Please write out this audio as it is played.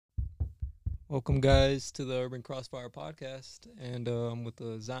Welcome, guys, to the Urban Crossfire podcast, and I'm with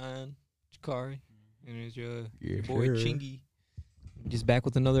Zion, Jakari, and it's your boy Chingy, just back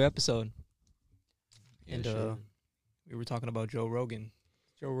with another episode. And we were talking about Joe Rogan's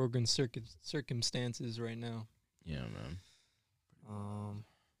circumstances right now. Yeah, man.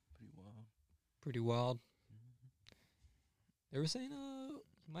 Pretty wild. They were saying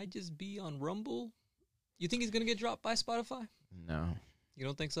he might just be on Rumble. You think he's gonna get dropped by Spotify? No. You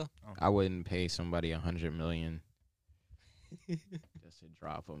don't think so? I wouldn't pay somebody $100 million just to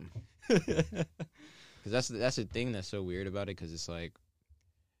drop him. Because that's the thing that's so weird about it. Because it's like,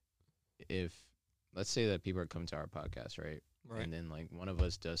 if let's say that people are coming to our podcast, right? And then like one of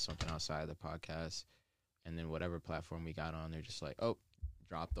us does something outside of the podcast, and then whatever platform we got on, they're just like, oh,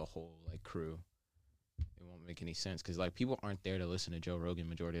 drop the whole like crew. It won't make any sense because like people aren't there to listen to Joe Rogan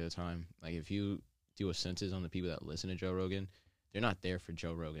majority of the time. Like if you do a census on the people that listen to Joe Rogan, they're not there for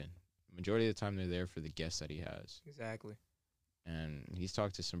Joe Rogan. Majority of the time, they're there for the guests that he has. Exactly. And he's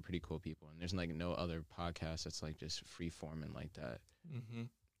talked to some pretty cool people. And there's, like, no other podcast that's, like, just free-forming like that. Mm-hmm.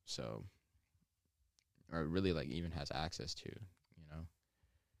 So, or really, like, even has access to, you know?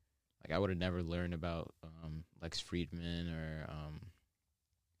 Like, I would have never learned about Lex Friedman or,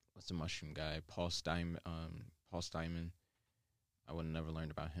 what's the mushroom guy? Paul Steinman. I would have never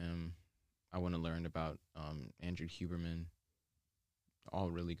learned about him. I wouldn't have learned about Andrew Huberman.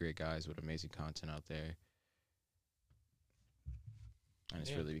 All really great guys with amazing content out there. And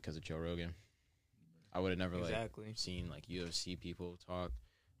it's really because of Joe Rogan. I would have never seen like UFC people talk.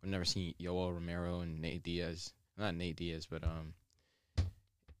 I would have never seen Yoel Romero and Nate Diaz. Not Nate Diaz, but I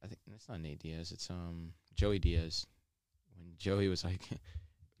think it's not Nate Diaz, it's Joey Diaz. When Joey was like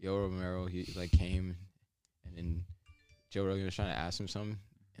Yoel Romero, he like came and then Joe Rogan was trying to ask him something,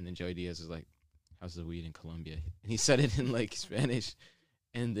 and then Joey Diaz was like, how's the weed in Colombia? And he said it in, like, Spanish.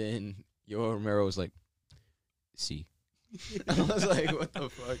 And then Yoel Romero was like, sí. I was like, what the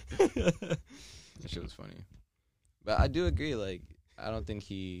fuck? That shit was funny. But I do agree, like, I don't think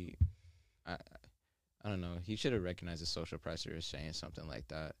I don't know. He should have recognized the social pressure of saying something like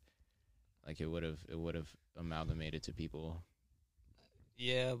that. Like, it would have amalgamated to people.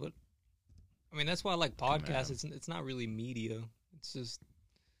 Yeah, but, I mean, that's why I like podcasts. It's not really media. It's just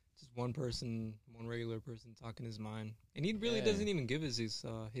one person, one regular person talking his mind, and he really doesn't even give his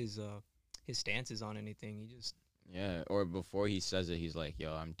stances on anything. He just or before he says it, he's like,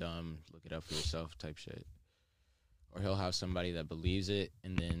 "Yo, I'm dumb. Look it up for yourself," type shit. Or he'll have somebody that believes it,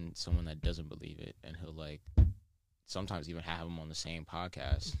 and then someone that doesn't believe it, and he'll like sometimes even have them on the same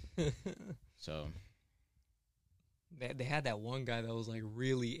podcast. So they had that one guy that was like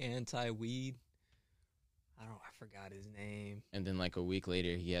really anti-weed. I forgot his name. And then, like, a week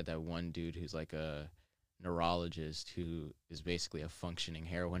later, he had that one dude who's, like, a neurologist who is basically a functioning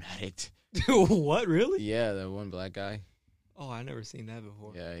heroin addict. What, really? Yeah, that one black guy. Oh, I never seen that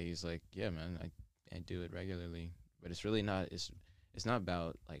before. Yeah, he's like, yeah, man, I do it regularly. But it's really not, it's not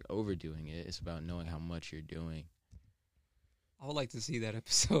about, like, overdoing it. It's about knowing how much you're doing. I would like to see that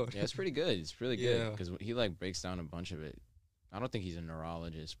episode. Yeah, it's pretty good. It's really good. Because he, like, breaks down a bunch of it. I don't think he's a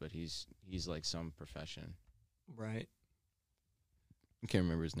neurologist, but he's like, some profession. Right. I can't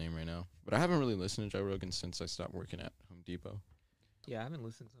remember his name right now. But I haven't really listened to Joe Rogan since I stopped working at Home Depot. Yeah, I haven't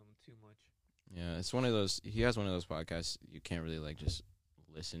listened to him too much. Yeah, it's one of those, he has one of those podcasts you can't really, like, just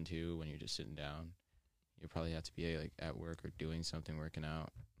listen to when you're just sitting down. You probably have to be, like, at work or doing something, working out.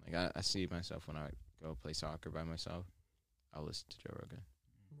 Like, I see myself when I go play soccer by myself. I'll listen to Joe Rogan.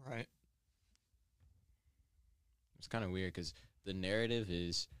 Right. It's kind of weird because the narrative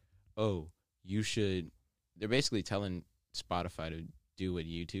is, oh, you should... They're basically telling Spotify to do what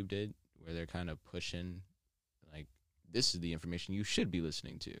YouTube did, where they're kind of pushing, like, this is the information you should be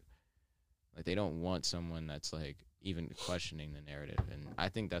listening to. Like, they don't want someone that's, like, even questioning the narrative. And I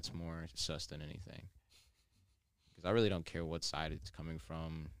think that's more sus than anything. Because I really don't care what side it's coming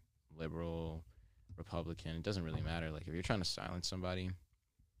from, liberal, Republican. It doesn't really matter. Like, if you're trying to silence somebody,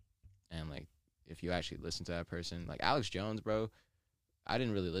 and, like, if you actually listen to that person, like, Alex Jones, bro, I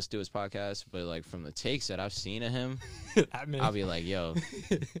didn't really listen to his podcast, but, like, from the takes that I've seen of him, I'll be like, yo,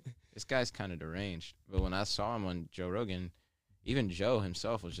 this guy's kind of deranged. But when I saw him on Joe Rogan, even Joe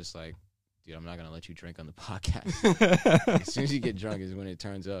himself was just like, dude, I'm not going to let you drink on the podcast. As soon as you get drunk is when it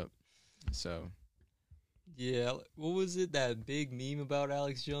turns up. So. Yeah. What was it, that big meme about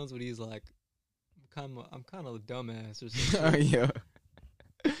Alex Jones when he's like, I'm kind of a dumbass or something? Yeah.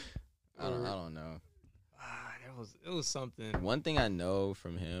 I don't know. It was something. One thing I know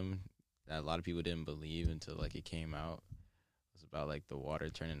from him that a lot of people didn't believe until like it came out was about like the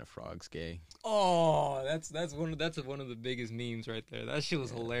water turning the frogs gay. Oh, that's one of the biggest memes right there. That shit was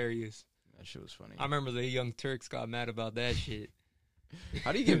hilarious. That shit was funny. I remember the Young Turks got mad about that shit.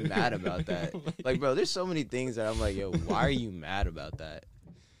 How do you get mad about that? Like, bro, there's so many things that I'm like, yo, why are you mad about that?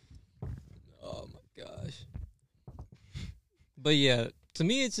 Oh my gosh. But yeah, to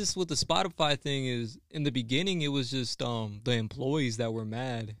me, it's just with the Spotify thing is in the beginning, it was just the employees that were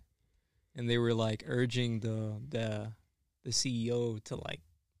mad, and they were like urging the CEO to like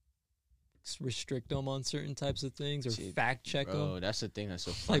restrict them on certain types of things or fact check them. Bro, that's the thing that's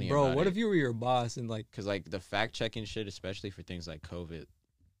so funny. Like, bro, about what it. if you were your boss and like, because like the fact checking shit, especially for things like COVID,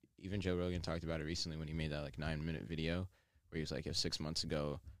 even Joe Rogan talked about it recently when he made that like 9-minute video where he was like, if 6 months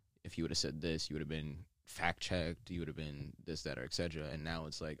ago, if you would have said this, you would have been fact checked, you would have been this, that, or etc. And now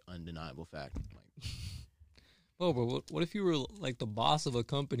it's like undeniable fact. Like, oh, but what if you were like the boss of a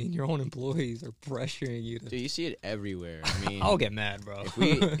company and your own employees are pressuring you to? dude, you see it everywhere. I mean, I'll get mad, bro.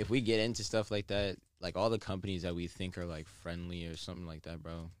 if we get into stuff like that, like all the companies that we think are like friendly or something like that,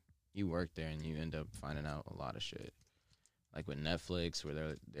 bro, you work there and you end up finding out a lot of shit. Like with Netflix,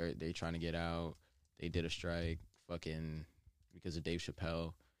 where they're trying to get out, they did a strike, fucking because of Dave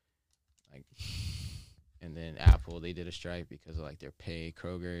Chappelle, like, and then Apple, they did a strike because of like their pay.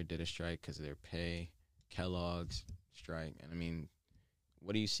 Kroger did a strike because of their pay. Kellogg's strike, and I mean,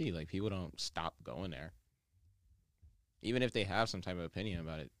 what do you see? Like, people don't stop going there, even if they have some type of opinion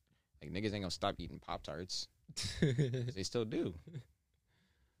about it. Like, niggas ain't gonna stop eating Pop-Tarts. They still do.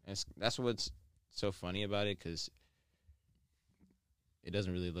 And that's what's so funny about it, because it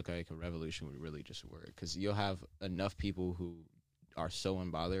doesn't really look like a revolution would really just work. Because you'll have enough people who are so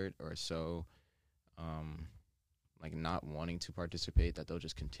unbothered or so, like, not wanting to participate that they'll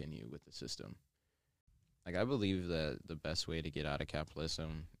just continue with the system. Like, I believe that the best way to get out of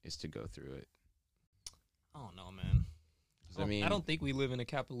capitalism is to go through it. I don't know, man. I don't think we live in a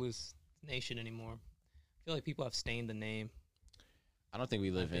capitalist nation anymore. I feel like people have stained the name. I don't think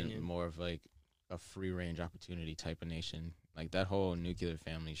we live in more of like a free range opportunity type of nation. Like that whole nuclear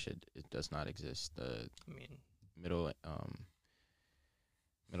family shit, it does not exist. Middle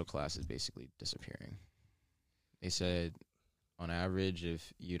class is basically disappearing. They said on average,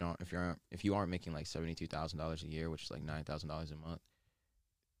 if you aren't making like $72,000 a year, which is like $9,000 a month,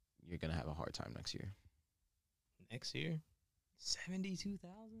 you're gonna have a hard time next year. Next year, 72,000.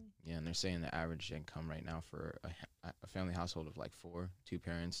 Yeah, and they're saying the average income right now for a family household of like 2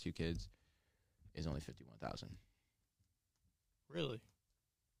 parents, 2 kids, is only 51,000. Really?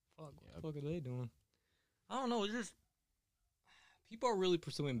 Fuck. Yep. What the fuck are they doing? I don't know. It's just people are really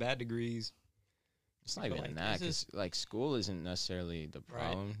pursuing bad degrees. It's not even that, because like school isn't necessarily the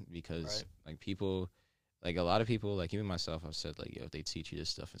problem, because like people, like a lot of people, like even myself, I've said like, yo, if they teach you this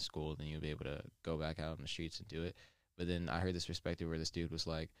stuff in school, then you'll be able to go back out in the streets and do it. But then I heard this perspective where this dude was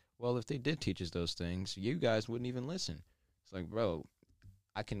like, well, if they did teach us those things, you guys wouldn't even listen. It's like, bro,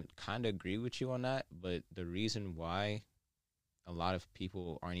 I can kind of agree with you on that, but the reason why a lot of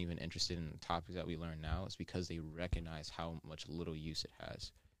people aren't even interested in the topics that we learn now is because they recognize how much little use it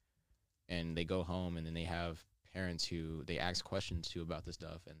has. And they go home and then they have parents who they ask questions to about this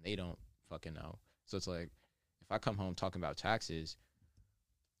stuff and they don't fucking know. So it's like, if I come home talking about taxes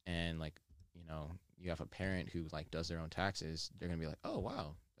and like, you know, you have a parent who like does their own taxes, they're going to be like, oh,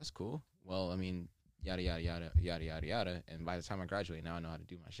 wow, that's cool. Well, I mean, yada, yada, yada, yada, yada, yada. And by the time I graduate, now I know how to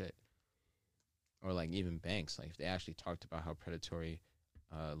do my shit. Or like even banks, like if they actually talked about how predatory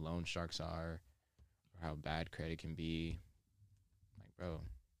loan sharks are or how bad credit can be, like, bro,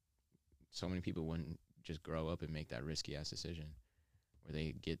 so many people wouldn't just grow up and make that risky ass decision where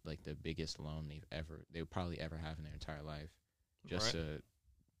they get like the biggest loan they'll probably ever have in their entire life just to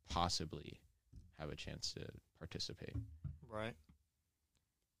possibly have a chance to participate. Right.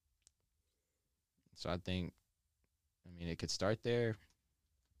 So I think, I mean, it could start there,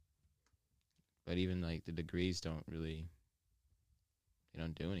 but even like the degrees they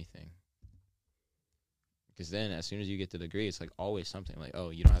don't do anything. Because then as soon as you get the degree, it's like always something like,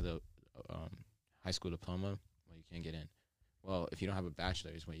 oh, you don't have the high school diploma, well, you can't get in. Well, if you don't have a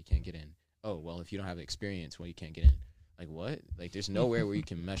bachelor's, well, you can't get in. Oh, well, if you don't have experience, well, you can't get in. Like, what? Like, there's nowhere where you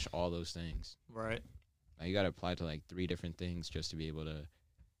can mesh all those things. Right. Like, you got to apply to, like, 3 different things just to be able to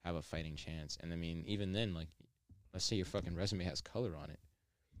have a fighting chance. And, I mean, even then, like, let's say your fucking resume has color on it.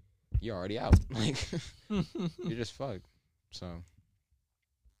 You're already out. Like, you're just fucked. So.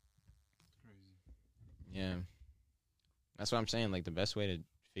 Crazy. Yeah. That's what I'm saying. Like, the best way to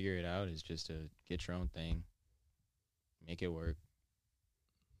figure it out is just to get your own thing. Make it work.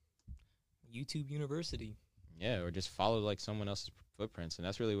 YouTube University. Yeah, or just follow like someone else's footprints, and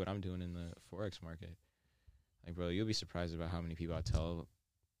that's really what I'm doing in the Forex market. Like, bro, you'll be surprised about how many people I tell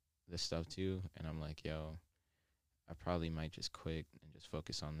this stuff to, and I'm like, yo, I probably might just quit and just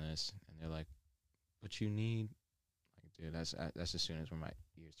focus on this, and they're like, "What you need?" Like, dude, that's as soon as when my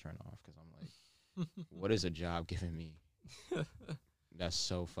ears turn off because I'm like, "What is a job giving me?" That's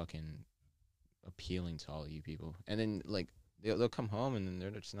so fucking appealing to all of you people. And then like they'll come home and then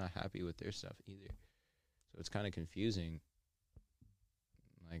they're just not happy with their stuff either. So it's kind of confusing.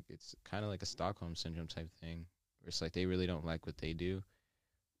 Like it's kind of like a Stockholm syndrome type thing, where it's like they really don't like what they do,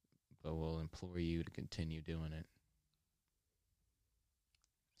 but will implore you to continue doing it.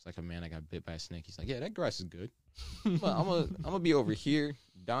 It's like a man that got bit by a snake. He's like, "Yeah, that grass is good. I'm gonna be over here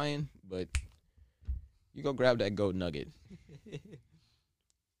dying, but you go grab that goat nugget."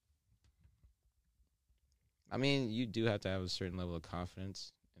 I mean, you do have to have a certain level of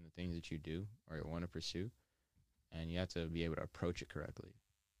confidence in the things that you do or you want to pursue, and you have to be able to approach it correctly.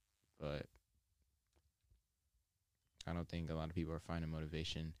 But I don't think a lot of people are finding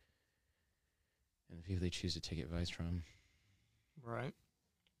motivation in the people they choose to take advice from. Right.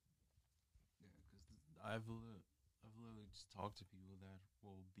 Yeah, because I've literally just talked to people that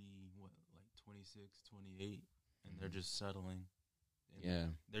will be, like 26, 28, and they're just settling. And Yeah.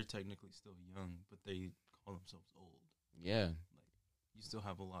 They're technically still young, but they call themselves old. Yeah. Like, you still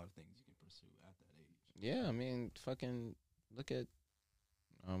have a lot of things you can pursue at that age. Yeah, I mean, fucking look at,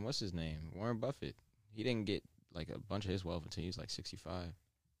 what's his name? Warren Buffett. He didn't get, like, a bunch of his wealth until he was, like, 65. And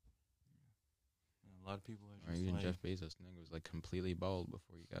a lot of people are Or just even like, Jeff Bezos. Nigga was, like, completely bald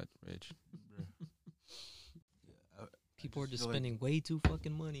before he got rich. People are just feel like- spending way too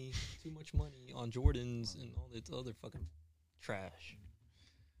much money on Jordans and all this other fucking trash.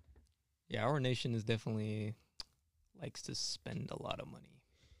 Yeah, our nation is definitely likes to spend a lot of money.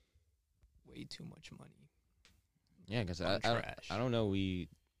 Way too much money. Yeah, because On I trash. don't know. We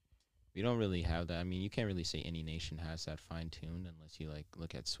don't really have that. I mean, you can't really say any nation has that fine-tuned unless you, like,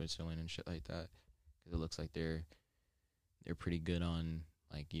 look at Switzerland and shit like that. Because it looks like they're pretty good on,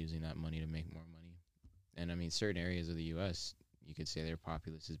 like, using that money to make more money. And, I mean, certain areas of the U.S., you could say their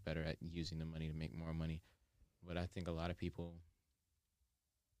populace is better at using the money to make more money. But I think a lot of people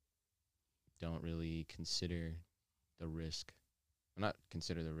don't really consider the risk. Well, not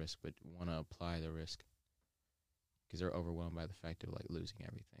consider the risk, but want to apply the risk. Because they're overwhelmed by the fact of, like, losing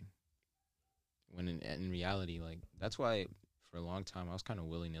everything. When in reality, like, that's why for a long time I was kind of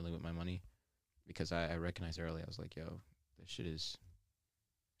willy-nilly with my money. Because I recognized early, I was like, yo, this shit it's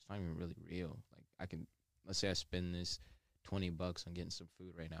not even really real. Like, I can, let's say I spend this $20 on getting some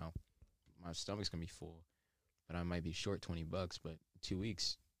food right now. My stomach's going to be full. But I might be short $20, but 2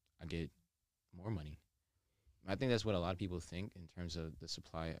 weeks, I get more money. I think that's what a lot of people think in terms of the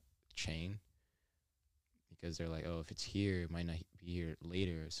supply chain. Because they're like, oh, if it's here, it might not be here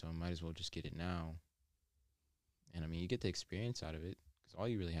later, so I might as well just get it now. And, I mean, you get the experience out of it, because all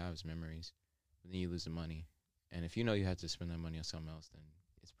you really have is memories. But then you lose the money. And if you know you have to spend that money on something else, then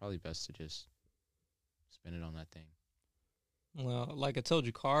it's probably best to just spend it on that thing. Well, like I told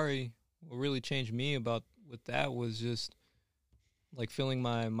you, Kari, what really changed me about with that was just like filling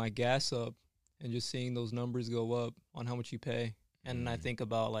my gas up and just seeing those numbers go up on how much you pay. And I think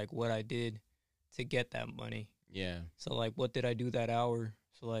about like what I did to get that money. Yeah. So like what did I do that hour?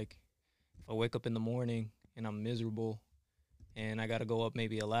 So like if I wake up in the morning and I'm miserable and I got to go up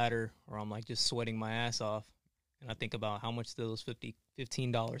maybe a ladder or I'm like just sweating my ass off and I think about how much those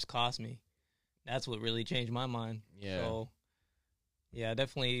 $15 cost me. That's what really changed my mind. Yeah. So yeah,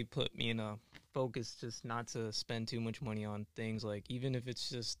 definitely put me in a focus just not to spend too much money on things like even if it's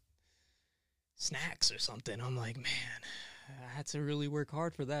just snacks or something. I'm like, man, I had to really work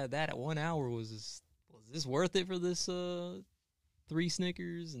hard for that. That 1 hour was this worth it for this 3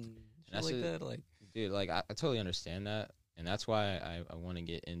 Snickers and shit like that? Like, dude, like I totally understand that, and that's why I want to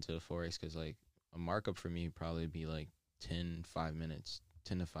get into Forex because like a markup for me would probably be like 10 to 5 minutes,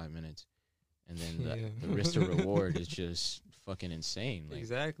 and then the risk to reward is just fucking insane. Like,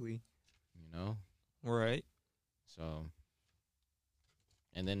 exactly. You know? Right. So,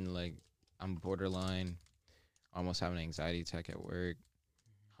 and then like I'm borderline, almost having an anxiety attack at work,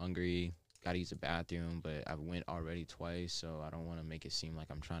 hungry, gotta use the bathroom, but I went already twice, so I don't want to make it seem like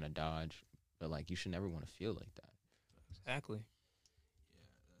I'm trying to dodge. But like, you should never want to feel like that. Exactly. Yeah,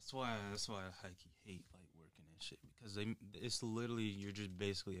 that's why I hate like working and shit because it's literally you're just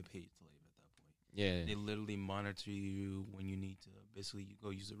basically a paid slave at that point. Yeah. They literally monitor you when you need to. Basically, you go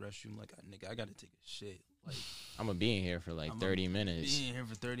use the restroom. Like, nigga, I gotta take a shit. Like, I'm gonna be in here for like 30 minutes. Be in here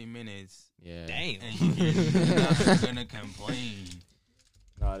for 30 minutes. Yeah. Damn. And you're not gonna complain.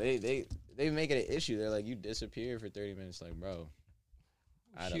 No, they make it an issue. They're like, you disappear for 30 minutes. Like, bro,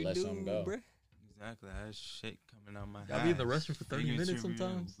 I had to let something go. Bruh? Exactly. I had shit coming out my Gotta be in the restroom for 30 minutes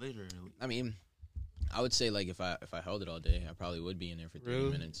sometimes. Literally. I mean, I would say like if I held it all day, I probably would be in there for 30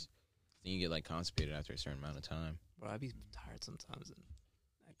 Really? minutes. Then you get like constipated after a certain amount of time. Bro, I'd be tired sometimes, and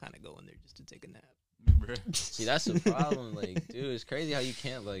I kind of go in there just to take a nap. See, that's the problem. Like, dude, it's crazy how you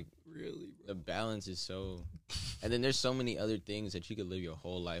can't like. Really, bro. The balance is so, and then there's so many other things that you could live your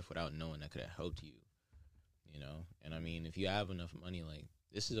whole life without knowing that could have helped you. You know, and I mean, if you have enough money, like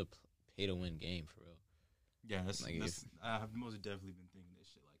this is a pay to win game for real. Yeah, Like, I've most definitely been thinking this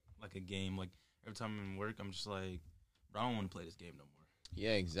shit like a game. Like every time I'm in work, I'm just like, bro, I don't want to play this game no more.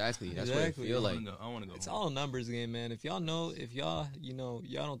 Yeah, exactly. That's Exactly. what I feel like. I want to go. It's home. all a numbers game, man. If y'all know, y'all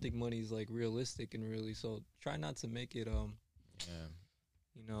don't think money's like realistic and really, so try not to make it Yeah.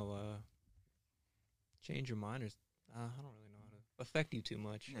 Change your mind or I don't really know how to affect you too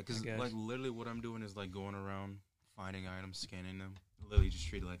much. Yeah, because like literally what I'm doing is like going around finding items, scanning them, literally just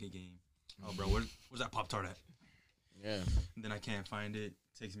treat it like a game. Oh, bro, where's that Pop-Tart at? Yeah. And then I can't find it.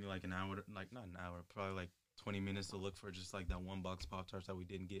 Takes me like an hour, like not an hour, probably like 20 minutes to look for just like that one box Pop-Tarts that we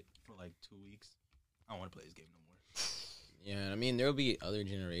didn't get for like 2 weeks. I don't want to play this game no more. Yeah, I mean, there'll be other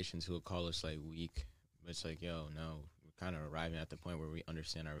generations who will call us like weak, but it's like, yo, no, we're kind of arriving at the point where we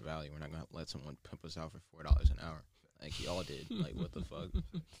understand our value. We're not gonna let someone pimp us out for $4 an hour, like y'all did. Like, what the fuck?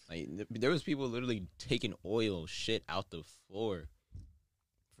 Like, there was people literally taking oil shit out the floor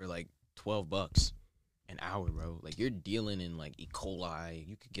for like $12 an hour, bro. Like, you're dealing in like E. coli.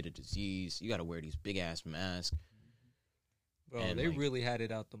 You could get a disease. You got to wear these big ass masks. Bro, and, they like, really had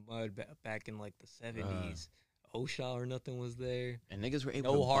it out the mud back in like the 70s. OSHA or nothing was there. And niggas were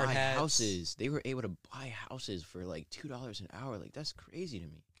able No to hard buy hats. houses. They were able to buy houses for like $2 an hour. Like, that's crazy to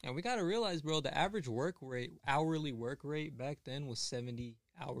me. And we got to realize, bro, the average hourly work rate back then was 70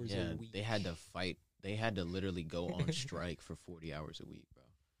 hours a week. They had to fight. They had to literally go on strike for 40 hours a week, bro.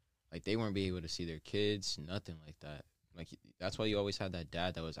 Like, they weren't be able to see their kids, nothing like that. Like, that's why you always had that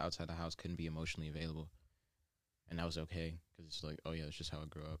dad that was outside the house, couldn't be emotionally available. And that was okay, because it's like, oh, yeah, that's just how I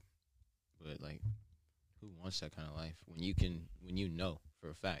grew up. But, like, who wants that kind of life when you know for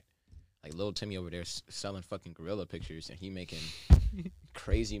a fact? Like, little Timmy over there selling fucking gorilla pictures, and he making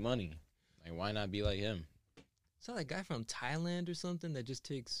crazy money. Like, why not be like him? Saw that guy from Thailand or something that just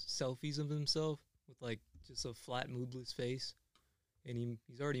takes selfies of himself with, like, just a flat, moodless face. And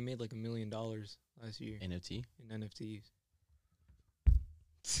he's already made, like, $1 million last year. NFT? In NFTs.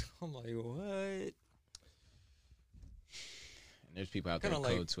 I'm like, what? And there's people out there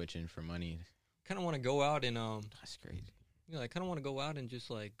code switching for money. Kind of want to go out and That's crazy. you know, I kind of want to go out and just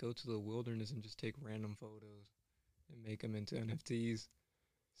like go to the wilderness and just take random photos and make them into NFTs,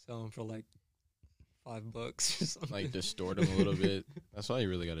 sell them for like $5 or something. Like, distort them a little bit. That's all you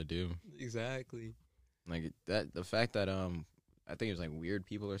really got to do. Exactly. Like, the fact that I think it was like Weird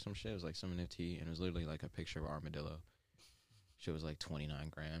People or some shit. It was like some NFT, and it was literally like a picture of armadillo. Shit was like 29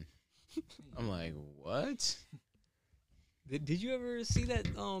 grand. I'm like, what? Did you ever see that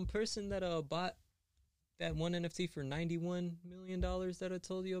person that bought that one NFT for $91 million that I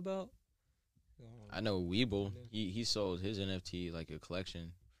told you about? I know Weeble. He sold his NFT, like a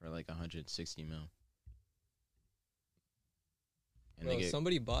collection, for like 160 mil. And Bro,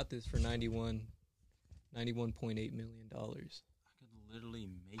 somebody bought this for $91.8 million. I could literally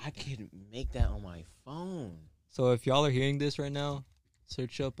make that on my phone. So if y'all are hearing this right now,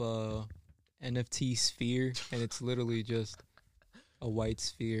 search up NFT sphere, and it's literally just a white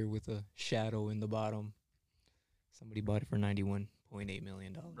sphere with a shadow in the bottom. Somebody bought it for $91.8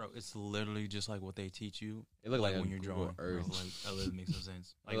 million. Bro, it's literally just like what they teach you. It looked like when a you're Google drawing Earth. Bro, like, that literally makes no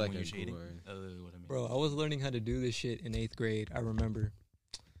sense. Like, Like when a you're shading. Google Earth. That's literally what I mean. Bro, I was learning how to do this shit in 8th grade. I remember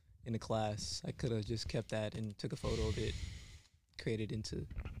in a class. I could have just kept that and took a photo of it, created into...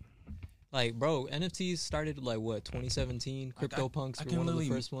 Like, bro, NFTs started like, what, 2017? CryptoPunks were one of the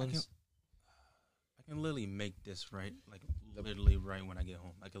first ones. I can literally make this right, like literally right when I get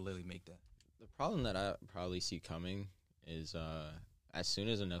home. I can literally make that. The problem that I probably see coming is as soon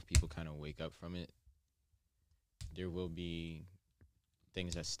as enough people kind of wake up from it, there will be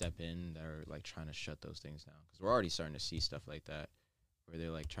things that step in that are like trying to shut those things down. Because we're already starting to see stuff like that where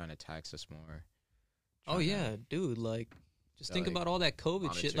they're like trying to tax us more. Oh, yeah, dude, like... Just think about all that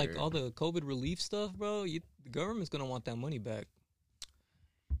COVID shit, like all the COVID relief stuff, bro. The government's gonna want that money back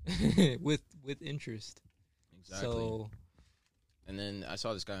with interest. Exactly. So, and then I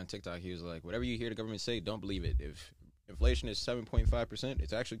saw this guy on TikTok. He was like, "Whatever you hear the government say, don't believe it. If inflation is 7.5%,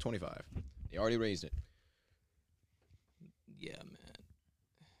 it's actually 25. They already raised it." Yeah, man.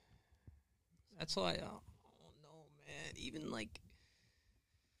 That's why I don't know, man. Even like.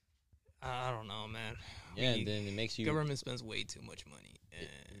 I don't know, man. Yeah, and then it makes you... Government spends way too much money.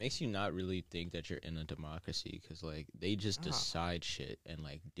 It makes you not really think that you're in a democracy because, like, they just decide shit and,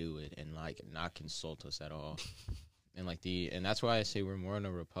 like, do it and, like, not consult us at all. And and that's why I say we're more in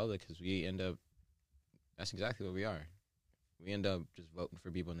a republic, because we end up. That's exactly what we are. We end up just voting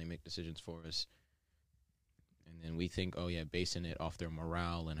for people and they make decisions for us. And then we think, oh yeah, basing it off their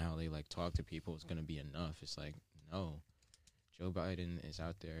morale and how they like talk to people is gonna be enough. It's like, no. Joe Biden is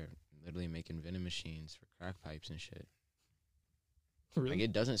out there literally making vending machines for crack pipes and shit. Really? Like,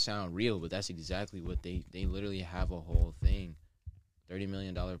 it doesn't sound real, but that's exactly what they literally have a whole thing. $30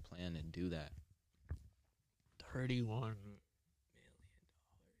 million plan to do that. $31 million.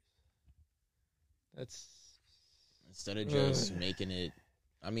 That's Instead of just making it,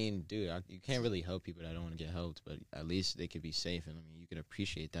 I mean, dude, you can't really help people that don't want to get helped, but at least they could be safe. And I mean, you can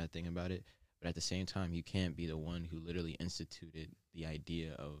appreciate that thing about it. But at the same time, you can't be the one who literally instituted the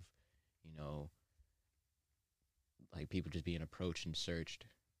idea of, you know, like people just being approached and searched.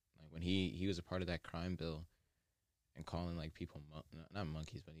 Like when he was a part of that crime bill and calling like people, not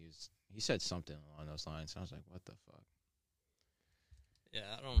monkeys, but he said something along those lines. And I was like, what the fuck? Yeah,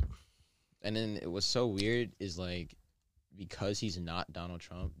 I don't. And then it was so weird is like, because he's not Donald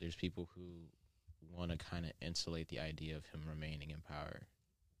Trump, there's people who want to kind of insulate the idea of him remaining in power.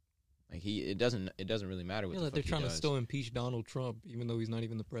 Like it doesn't really matter what the fuck they're trying he to does. still impeach Donald Trump, even though he's not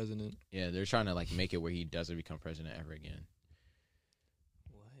even the president. Yeah, they're trying to like make it where he doesn't become president ever again.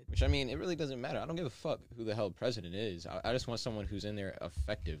 What? Which, I mean, it really doesn't matter. I don't give a fuck who the hell president is. I just want someone who's in there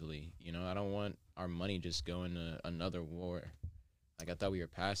effectively. You know, I don't want our money just going to another war. Like, I thought we were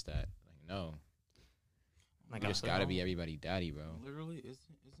past that. Like, no. Like, You just gotta be everybody daddy, bro. Literally, isn't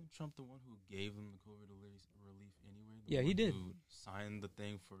Trump the one who gave them the COVID relief anyway? Yeah, he did. Who signed the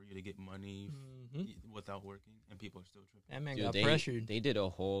thing for you to get money without working, and people are still tripping. That man Dude, got pressured. They did a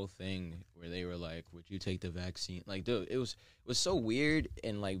whole thing where they were like, "Would you take the vaccine?" Like, dude, it was so weird,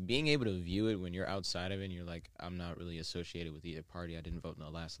 and like being able to view it when you're outside of it, and you're like, "I'm not really associated with either party. I didn't vote in the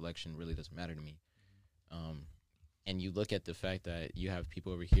last election. It really doesn't matter to me." And you look at the fact that you have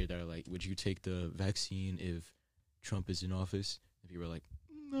people over here that are like, "Would you take the vaccine if Trump is in office?" And people are like,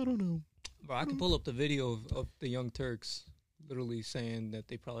 "I don't know." Bro, I can pull up the video of the Young Turks literally saying that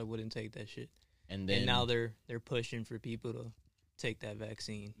they probably wouldn't take that shit. And then And now they're pushing for people to take that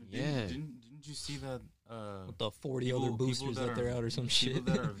vaccine. Yeah. Didn't you see that? With the 40 other boosters that they're out or some shit.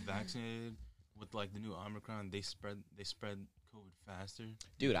 People that are vaccinated with like the new Omicron, they spread COVID faster.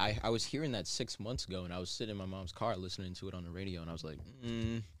 Dude, I was hearing that 6 months ago, and I was sitting in my mom's car listening to it on the radio, and I was like,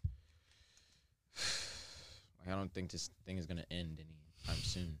 I don't think this thing is gonna end anytime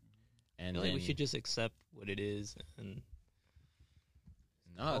soon. And I feel like we then- should just accept what it is. And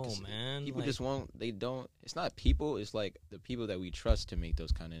No, 'cause man, people like, just won't. They don't. It's not people. It's like the people that we trust to make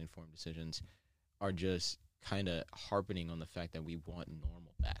those kind of informed decisions are just kind of harping on the fact that we want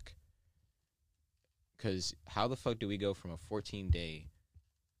normal back. Because how the fuck do we go from a 14-day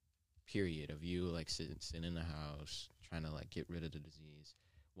period of you like sitting in the house trying to like get rid of the disease,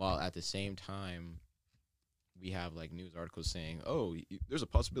 while at the same time we have like news articles saying, oh, there's a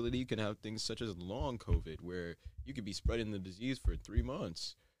possibility you can have things such as long COVID where you could be spreading the disease for 3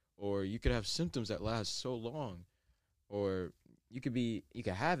 months, or you could have symptoms that last so long, or you could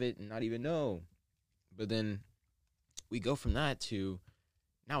have it and not even know. But then we go from that to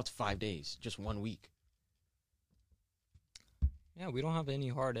now it's 5 days, just 1 week. yeah, we don't have any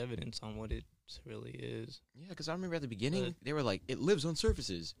hard evidence on what it really is. Yeah, because I remember at the beginning, they were like, it lives on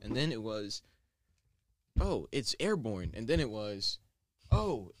surfaces. And then it was, oh, it's airborne. And then it was,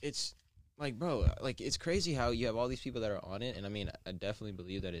 oh, it's like, bro, like, it's crazy how you have all these people that are on it. And I mean, I definitely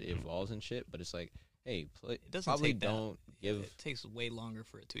believe that it evolves and shit. But it's like, hey, It doesn't probably take that. don't give. It takes way longer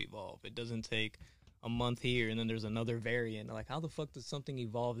for it to evolve. It doesn't take a month here and then there's another variant. Like, how the fuck does something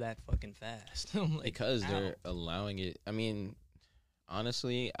evolve that fucking fast? I'm like, Because how? they're allowing it. I mean,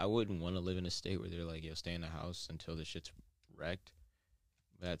 honestly, I wouldn't want to live in a state where they're like, yo, stay in the house until the shit's wrecked.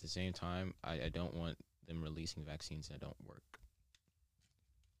 But at the same time, I don't want them releasing vaccines that don't work.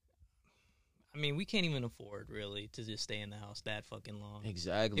 I mean, we can't even afford, really, to just stay in the house that fucking long.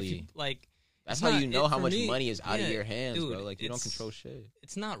 Exactly. If you, like, That's it's how not- you know it- how for much me, money is out of yeah, your hands, dude, bro. Like, you don't it's- control shit.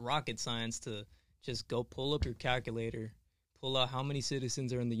 it's not rocket science to just go pull up your calculator, pull out how many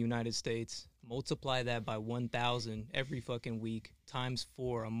citizens are in the United States, multiply that by 1,000 every fucking week, times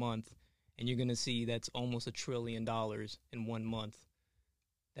 4 a month, and you're going to see that's almost $1 trillion in 1 month.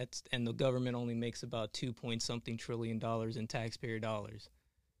 And the government only makes about 2-point-something trillion dollars in taxpayer dollars.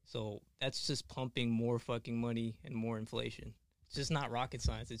 So that's just pumping more fucking money and more inflation. It's just not rocket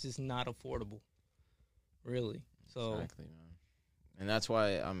science. It's just not affordable, really. So Exactly, man. And that's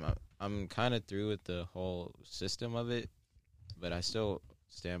why I'm kind of through with the whole system of it, but I still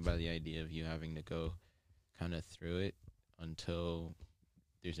stand by the idea of you having to go kind of through it until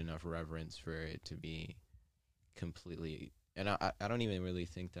there's enough reverence for it to be completely, and I don't even really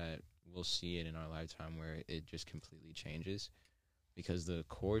think that we'll see it in our lifetime where it just completely changes, because the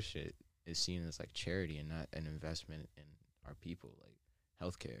core shit is seen as like charity and not an investment in our people, like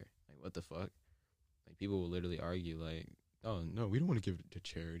healthcare. Like, what the fuck? Like, people will literally argue like, oh no, we don't want to give it to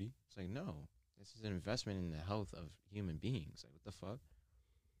charity. It's like, no, this is an investment in the health of human beings. Like, what the fuck?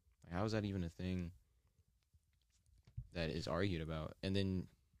 Like, how is that even a thing that is argued about? And then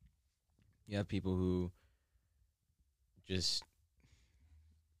you have people who just,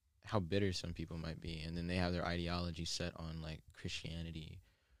 how bitter some people might be, and then they have their ideology set on like Christianity,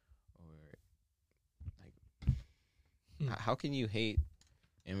 or like, how can you hate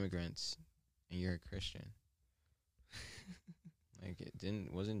immigrants and you're a Christian? Like,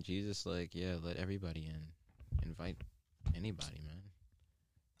 wasn't Jesus like, yeah, let everybody in, invite anybody, man,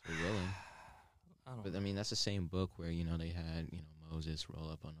 if you're willing. But I mean, that's the same book where, you know, they had, you know, Moses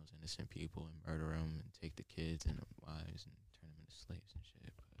roll up on those innocent people and murder them and take the kids and the wives and turn them into slaves and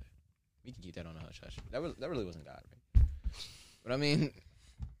shit. But we can keep that on a hush hush. That really wasn't God, right? But I mean,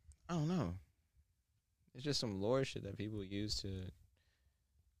 I don't know. It's just some lore shit that people use to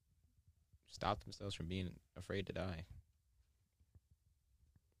stop themselves from being afraid to die.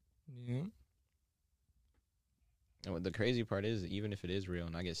 Yeah. And what the crazy part is, even if it is real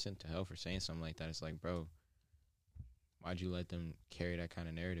and I get sent to hell for saying something like that, it's like, bro, why'd you let them carry that kind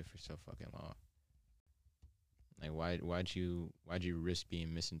of narrative for so fucking long? Like, why'd you risk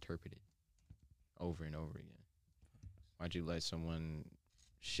being misinterpreted over and over again? Why'd you let someone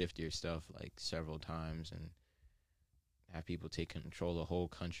shift your stuff like several times and have people take control of whole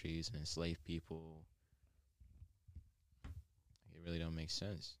countries and enslave people? Like, it really don't make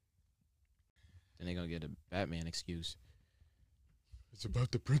sense. Then they gonna get a Batman excuse. It's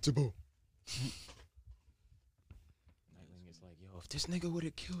about the principle. Nightwing is like, yo, if this nigga would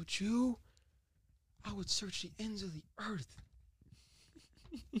have killed you, I would search the ends of the earth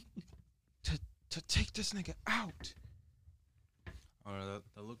to take this nigga out. I don't know,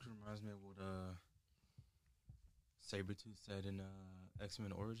 that look reminds me of what Sabretooth said in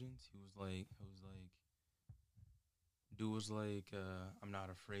X-Men Origins. Dude was like, I'm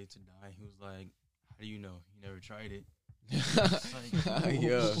not afraid to die. He was like, how do you know? You never tried it. Like,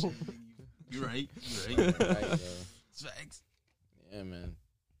 yeah. You're right. Right, yo. It's facts. Yeah, man.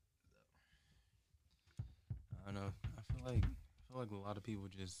 I don't know. I feel like a lot of people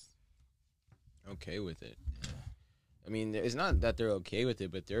just Okay with it. yeah. I mean, it's not that they're okay with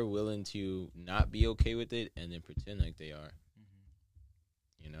it, but they're willing to not be okay with it and then pretend like they are.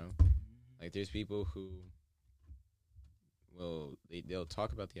 Mm-hmm. You know? Like, there's people who will, they'll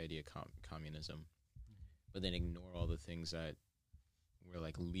talk about the idea of communism, but then ignore all the things that were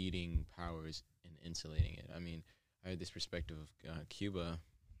like leading powers in insulating it. I mean, I had this perspective of Cuba,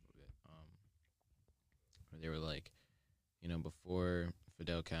 where they were like, you know, before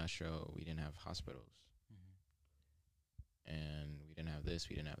Fidel Castro, we didn't have hospitals. And we didn't have this,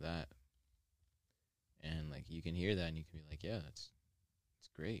 we didn't have that. And, like, you can hear that and you can be like, yeah, it's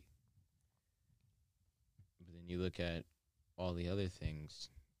great. But then you look at all the other things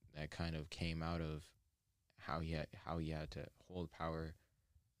that kind of came out of how he had to hold power,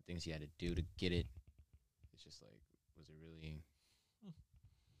 the things he had to do to get it. It's just like, was it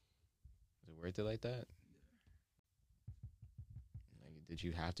worth it like that? Like, did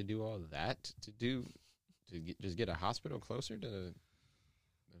you have to do all that to just get a hospital closer to the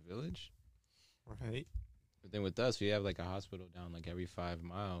village? Right. But then with us, we have like a hospital down like every 5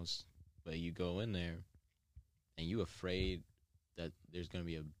 miles, but you go in there and you afraid that there's going to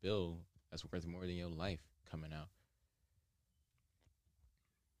be a bill that's worth more than your life coming out.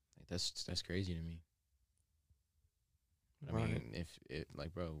 Like, that's crazy to me. I mean, if it,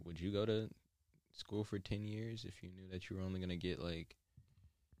 like, bro, would you go to school for 10 years if you knew that you were only going to get like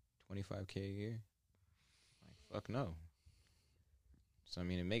 $25K a year? Like, fuck no. So, I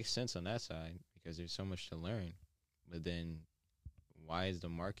mean, it makes sense on that side because there's so much to learn. But then why is the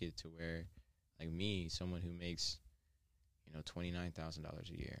market to where, like me, someone who makes, you know, $29,000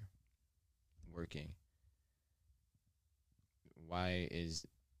 a year working, why is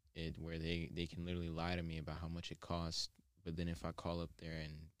it where they can literally lie to me about how much it costs, but then if I call up there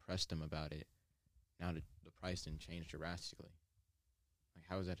and press them about it, now the price didn't change drastically? Like,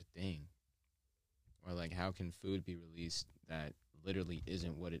 how is that a thing? Or, like, how can food be released that literally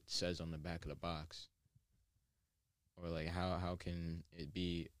isn't what it says on the back of the box? Or, like, how can it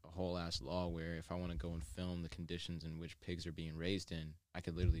be a whole-ass law where if I want to go and film the conditions in which pigs are being raised in, I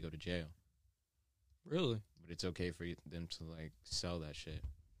could literally go to jail? Really? But it's okay for them to, like, sell that shit.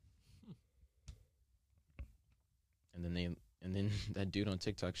 And then that dude on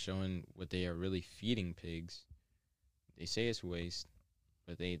TikTok showing what they are really feeding pigs they say it's waste,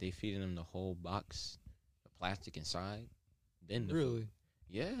 but they feeding them the whole box of plastic inside. Then the Really?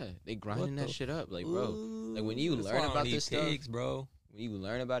 yeah, they grinding What that the shit up, like bro. Like when you That's learn why I don't about eat this stuff, pigs, bro. when you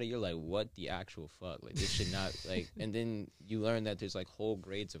learn about it, you're like, what the actual fuck? Like this should not like. And then you learn that there's like whole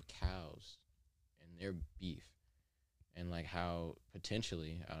grades of cows and their beef, and like how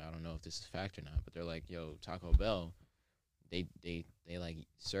potentially I don't know if this is fact or not, but they're like, yo, Taco Bell, they like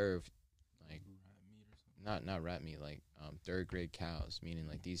serve like Rat meat or something. not rat meat, like third grade cows, meaning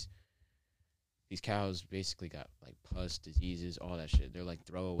like these cows basically got like pus, diseases, all that shit. They're like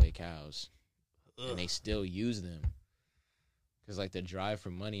throwaway cows, and they still use them because like the drive for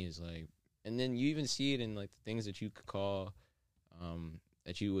money is like. And then you even see it in like the things that you could call,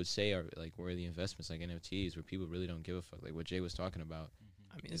 that you would say are like worthy investments, like NFTs, where people really don't give a fuck. Like what Jay was talking about.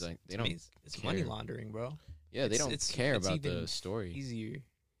 I mean, It's it's like they to me, don't it's money care. laundering, bro. Yeah, they don't care it's about the even story. Easier,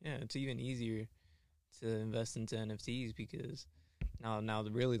 yeah, it's even easier to invest into NFTs because now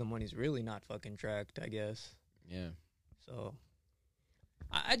really the money's really not fucking tracked, I guess. Yeah, So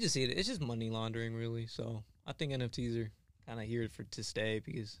I just see it. It's just money laundering, really. So I think NFTs are kind of here to stay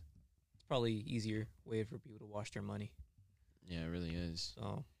because it's probably easier way for people to wash their money. yeah, it really is.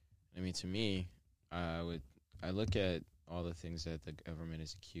 So I mean, to me, I look at all the things that the government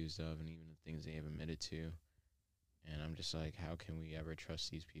is accused of, and even the things they have admitted to, and I'm just like, how can we ever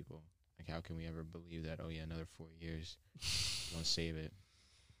trust these people? Like, how can we ever believe that? Oh yeah, another 4 years, gonna save it.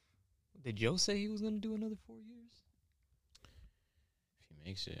 did Joe say he was gonna do another 4 years? If he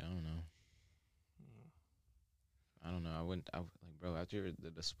makes it, I don't know. I don't know. I wouldn't. Like, bro, after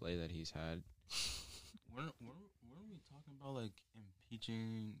the display that he's had, Weren't we talking about like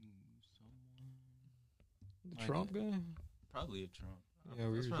impeaching someone? The Like, Trump guy? Probably a Trump. Yeah, we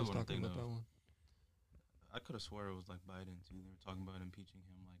were That's just probably what I'm talking thinking about that of. one. I could have swore it was like Biden too. They were talking about impeaching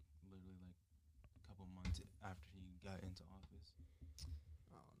him like literally like a couple months after he got into office.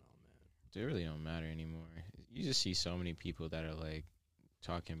 I don't know, man. they really don't matter anymore. You just see so many people that are like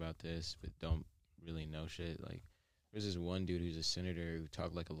talking about this, but don't really know shit. Like, there's this one dude who's a senator who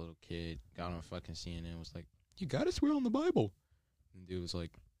talked like a little kid, got on fucking CNN, was like, "You gotta swear on the Bible." And the dude was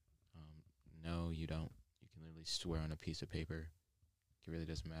like, "No, you don't. You can literally swear on a piece of paper. It really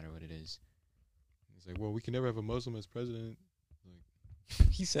doesn't matter what it is." He's like, "Well, we can never have a Muslim as president."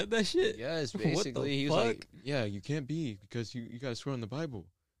 He said that shit? Yes, What the basically, he was like, fuck? "Yeah, you can't be because you gotta swear on the Bible."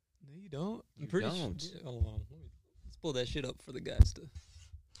 No, you don't. I'm You pretty don't. sure. Yeah, hold on. Let's pull that shit up for the guys to.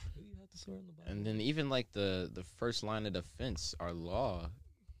 Do you have to swear on the Bible? And then even like the first line of defense, our law,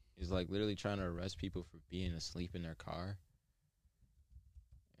 is like literally trying to arrest people for being asleep in their car.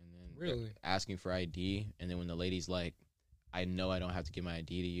 And then they're Really? asking for ID, and then when the lady's like, "I know I don't have to give my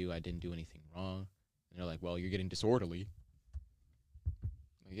ID to you. I didn't do anything wrong," and they're like, "Well, you're getting disorderly."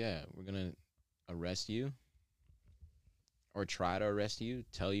 Like, yeah, we're gonna arrest you, or try to arrest you,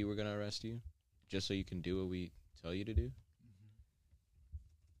 tell you we're gonna arrest you, just so you can do what we tell you to do.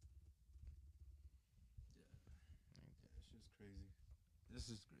 It's just crazy. This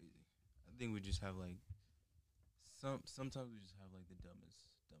is crazy. I think we just have like sometimes we just have like the dumbest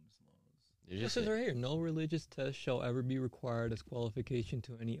laws. They're This just is right here. No religious test shall ever be required as qualification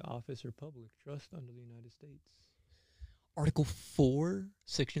to any office or public trust under the United States. Article 4,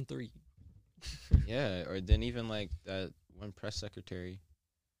 Section 3. yeah, or then even like that one press secretary,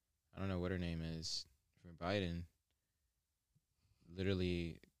 I don't know what her name is, for Biden,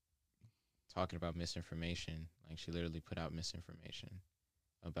 literally talking about misinformation. Like, she literally put out misinformation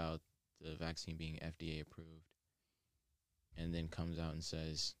about the vaccine being FDA approved, and then comes out and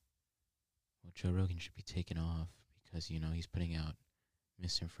says, "Well, Joe Rogan should be taken off because, you know, he's putting out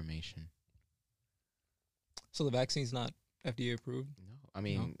misinformation." So the vaccine's not FDA approved? No, I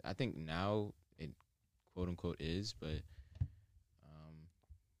mean, I think now it quote unquote is, but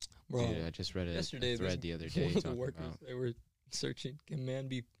Bro, dude, I just read a yesterday thread the other day one of the talking workers, about. they were searching, can men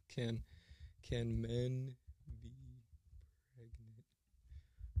be pregnant?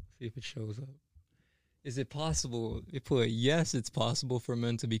 See if it shows up. Is it possible? They put, yes, it's possible for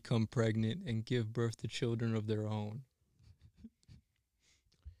men to become pregnant and give birth to children of their own.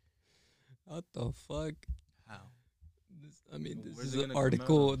 What the fuck? How? This, I mean, Well, this where's is it an gonna come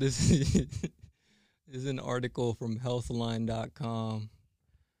article. out? This is an article from healthline.com.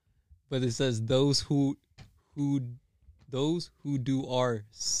 But it says those who do are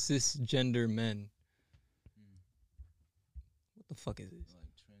cisgender men. What the fuck is this? Like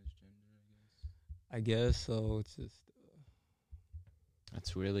transgender, I guess. I guess so. It's just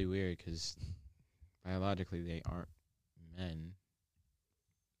That's really weird because biologically they aren't men.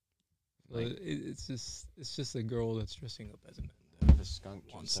 so Like, it's just a girl that's dressing up as a man the skunk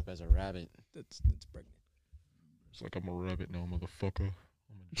dressed wants- up as a rabbit. that's pregnant. It's like, I'm a rabbit now, motherfucker.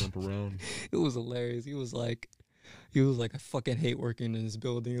 I'm gonna jump around. It was hilarious. He was like, I fucking hate working in this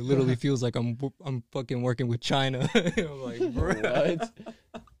building. It literally feels like I'm fucking working with China. I'm like, bro, what?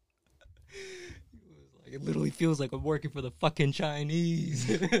 It literally feels like I'm working for the fucking Chinese.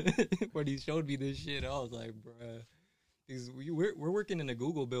 When he showed me this shit, I was like, bruh, we're working in a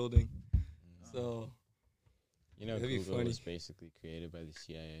Google building, so You know, that'd be Google funny. was basically created by the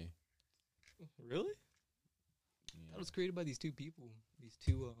CIA. Really? Yeah. That was created by these two people, these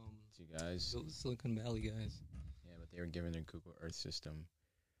two Two guys. Silicon Valley guys Yeah, but they were given their Google Earth system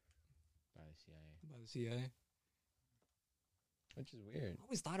by the CIA, by the CIA. which is weird. I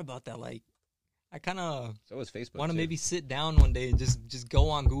always thought about that. Like, I kind of So was Facebook. want to too. maybe sit down one day and just go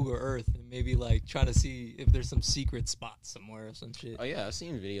on Google Earth and maybe like try to see if there's some secret spots somewhere or some shit. Oh yeah, I've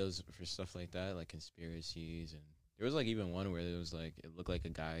seen videos for stuff like that, like conspiracies, and there was like even one where it was like it looked like a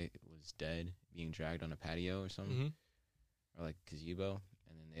guy was dead being dragged on a patio or something, Mm-hmm. or like gazebo,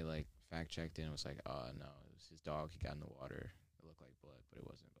 and then they like fact checked it and it was like, oh no, it was his dog. He got in the water. It looked like blood, but it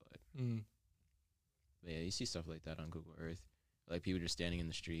wasn't blood. Mm. But yeah, you see stuff like that on Google Earth, like people just standing in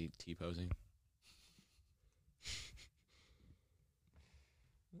the street T-posing.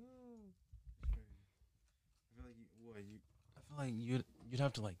 I feel like you'd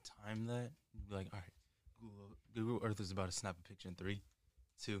have to like time that. You'd be like, all right, Google Earth is about to snap a picture in 3,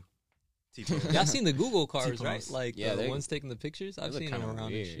 2. T-pose. Y'all seen the Google cars, T-pose. right? Like Yeah, the they- ones taking the pictures. I've look seen them kinda around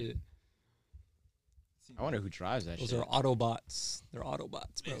and weird. shit. I wonder who drives that Those shit. are Autobots. They're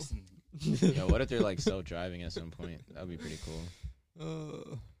Autobots, bro. Listen, Yeah, what if they're like self-driving at some point? That would be pretty cool.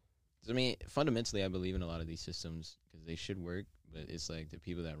 'Cause, I mean, fundamentally, I believe in a lot of these systems because they should work, but it's like the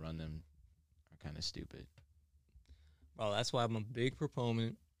people that run them are kind of stupid. Bro, that's why I'm a big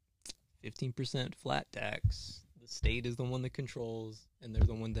proponent. 15% flat tax. The state is the one that controls, and they're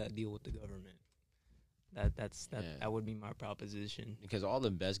the one that deal with the government. Yeah. That would be my proposition. Because all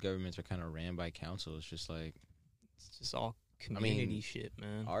the best governments are kind of ran by council. It's just like It's just all community mean, shit,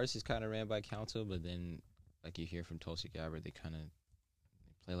 man. ours is kind of ran by council, but then like you hear from Tulsi Gabbard, they kind of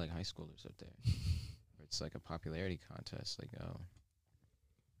play like high schoolers up there. Or it's like a popularity contest. Like, oh,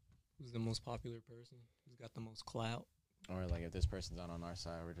 Who's the most popular person? Who's got the most clout? or like if this person's not on our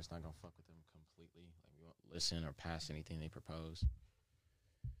side, we're just not gonna fuck with them completely. Like we won't listen or pass anything they propose.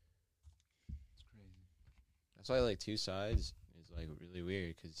 it's crazy. That's why like two sides is like really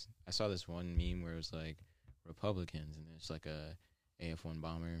weird because I saw this one meme where it was like Republicans and it's like a AF-1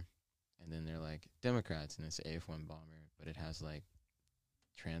 bomber, and then they're like Democrats and it's an AF-1 bomber, but it has like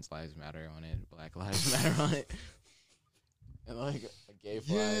trans lives matter on it, Black lives matter on it, and like a gay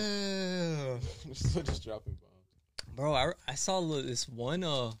flag. Yeah. just dropping bombs. Bro, I saw this one.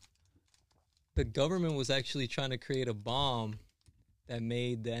 The government was actually trying to create a bomb that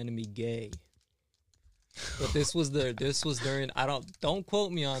made the enemy gay. But this was during. Don't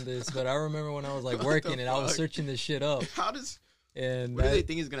quote me on this, but I remember when I was like What working the and I was fuck? searching this shit up. How does? And What do they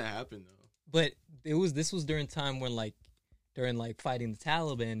think is gonna happen though? but this was during time when during fighting the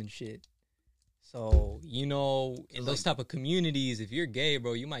Taliban and shit. So in those type of communities, if you're gay,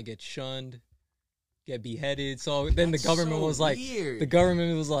 bro, you might get shunned, get beheaded. So then That's the government so was like, weird. the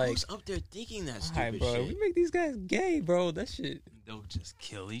government was like, Who's up there thinking that all stupid right, bro, shit? we make these guys gay, bro. That shit. They'll just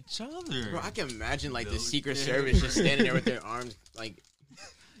kill each other. Bro, I can imagine like the No Secret shit. Service just standing there with their arms like.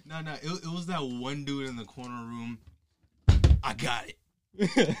 No, it was that one dude in the corner room. I got it.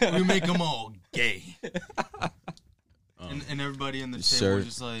 We make them all gay. And everybody in the table Sir. was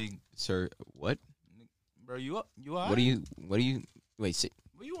just like, Sir, what? bro, you up? You all What right? do you? Wait, can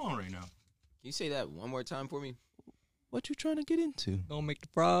What you on right now? you say that one more time for me? What you trying to get into? Don't make the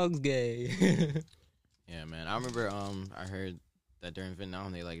frogs gay. Yeah, man. I remember. I heard that during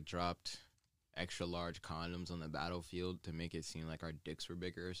Vietnam they like dropped extra large condoms on the battlefield to make it seem like our dicks were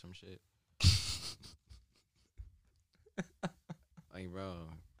bigger or some shit. Like, bro,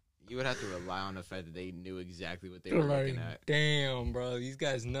 you would have to rely on the fact that they knew exactly what they were Like, looking at. damn, bro, these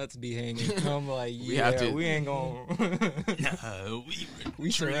guys nuts be hanging. I'm like, We have to- we ain't gonna. Nah, We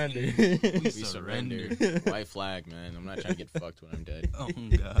surrender. We We surrendered. surrendered. White flag, man. I'm not trying to get fucked when I'm dead. Oh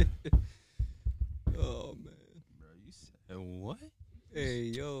god, Oh man. bro, you said what? Hey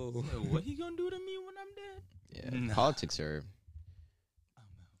yo. What he gonna do to me when I'm dead? Yeah, Nah. politics are I'm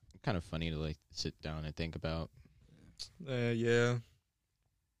out. kind of funny to like sit down and think about. Yeah.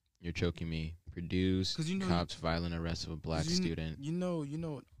 You're choking me. Produce 'Cause you know- cops violent arrest of a black student. You know,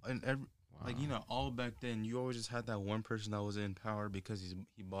 and like Wow. all back then, you always just had that one person that was in power because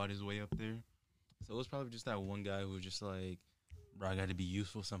he bought his way up there. So it was probably just that one guy who was just like, bro, I got to be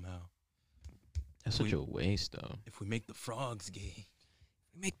useful somehow. That's such a waste, though. If we make the frogs gay,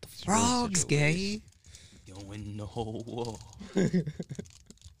 We make the really such frogs a gay. waste. going nowhere.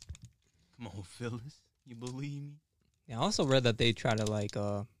 Come on, Phyllis. You believe me? Yeah, I also read that they try to like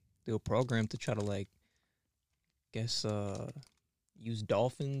do a program to try to like use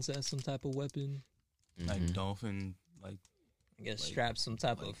dolphins as some type of weapon. Like dolphin, like I guess Like- strap some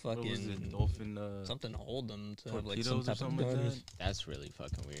type of what was it? fucking Dolphin something to hold them to have like torpedoes some or type of something like guards. that. That's really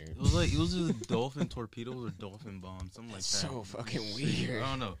fucking weird. It was either dolphin torpedoes or dolphin bombs, something like That's that. so fucking Shit, weird. I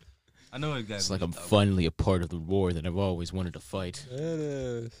don't know. I know exactly. It's like what I'm you're talking finally a part of the war that I've always wanted to fight. It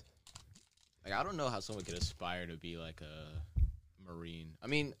is. Like, I don't know how someone could aspire to be like a Marine. I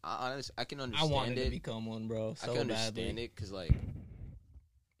mean, I can I understand wanted it. to become one, bro. I So can understand badly. it because, like,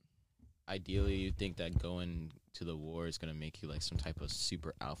 ideally, you think that going to the war is gonna make you like some type of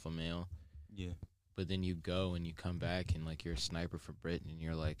super alpha male. Yeah. But then you go and you come back and like you're a sniper for Britain, and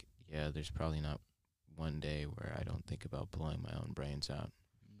you're like, yeah, there's probably not one day where I don't think about blowing my own brains out.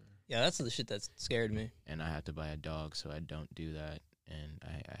 Yeah, that's the shit that scared me. And I have to buy a dog, so I don't do that. And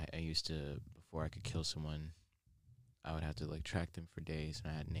I used to, before I could kill someone, I would have to like track them for days,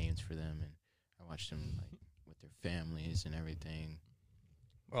 and I had names for them, and I watched them like with their families and everything.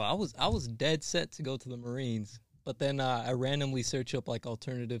 Bro, I was dead set to go to the Marines, but then I randomly searched up like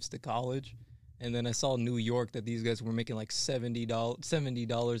alternatives to college, and then I saw New York that these guys were making like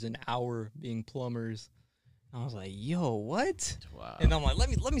 $70 an hour being plumbers. I was like, yo, what? Wow. And I'm like,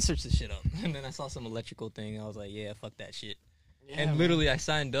 let me search this shit up. And then I saw some electrical thing. I was like, yeah, fuck that shit. And literally, I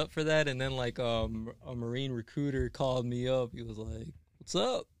signed up for that, and then like a Marine recruiter called me up. He was like, "What's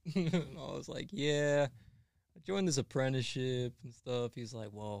up?" And I was like, "Yeah, I joined this apprenticeship and stuff." He's like,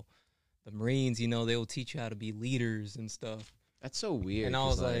 "Well, the Marines, you know, they will teach you how to be leaders and stuff." That's so weird. And I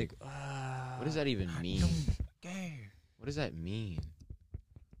 'cause, was like, "Ah, what does that even mean? Care. What does that mean?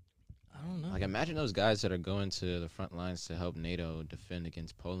 I don't know." Like, imagine those guys that are going to the front lines to help NATO defend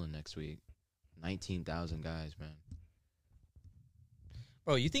against Poland next week. 19,000 guys, man.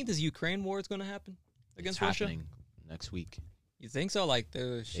 Bro, you think this Ukraine war is gonna happen against It's Russia? happening next week. You think so? Like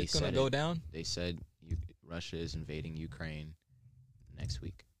the shit's gonna said go it. down? They said Russia is invading Ukraine next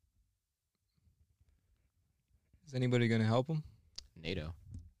week. Is anybody gonna help them? NATO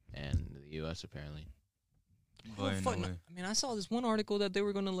and the U.S. apparently. But in a way. I mean, I saw this one article that they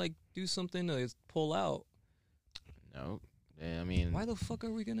were gonna like do something to pull out. No, I mean, Why the fuck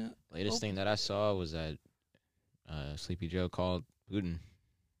are we gonna? latest thing that I saw was that Sleepy Joe called Putin.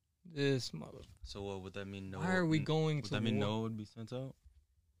 This mother. So what would that mean? No. Why are we going Would to that mean war? Noah would be sent out?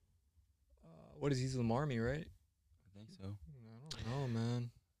 What is he, some army, right? I think so. I don't know,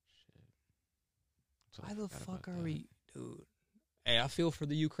 man. So I Why the forgot fuck about are that. we, dude? Hey, I feel for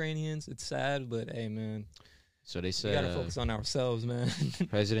the Ukrainians. It's sad, but hey, man, So they we said gotta focus on ourselves, man.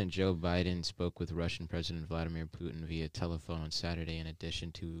 President Joe Biden spoke with Russian President Vladimir Putin via telephone on Saturday, in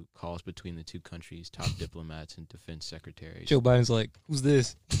addition to calls between the two countries' top diplomats and defense secretaries. Joe Biden's like, "Who's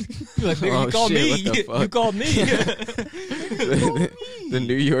this?" Like, nigga, Oh, you called shit, me. what the fuck? You called me. The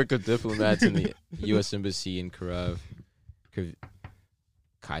New York diplomats in the U.S. Embassy in Kyiv.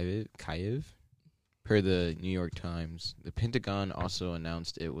 Per the New York Times, the Pentagon also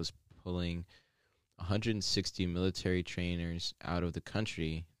announced it was pulling 160 military trainers out of the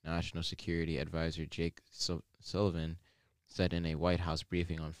country. National Security Advisor Jake Sullivan said in a White House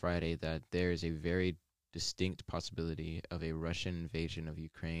briefing on Friday that there is a very distinct possibility of a Russian invasion of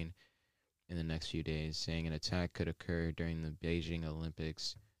Ukraine in the next few days, saying an attack could occur during the Beijing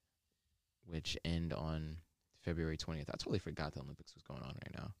Olympics, which end on February 20th. I totally forgot the Olympics was going on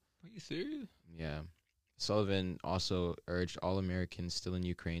right now. Are you serious? Yeah. Sullivan also urged all Americans still in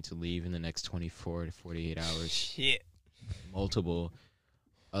Ukraine to leave in the next 24 to 48 hours. Shit. Multiple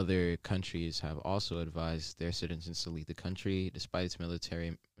other countries have also advised their citizens to leave the country, despite its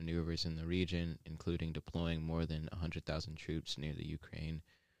military maneuvers in the region, including deploying more than 100,000 troops near the Ukraine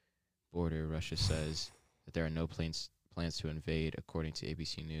border. Russia says that there are no plans to invade, according to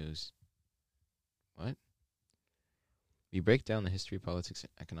ABC News. What? We break down the history, politics,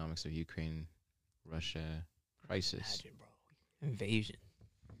 and economics of Ukraine-Russia crisis. Imagine, bro. Invasion.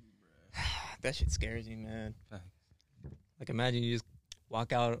 That shit scares me, man. Facts. Like, imagine you just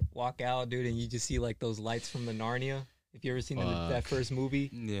walk out, dude, and you just see like those lights from the Narnia. If you ever seen that first movie,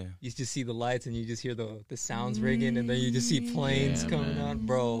 Yeah. you just see the lights and you just hear the sounds ringing, and then you just see planes Yeah, coming man. out,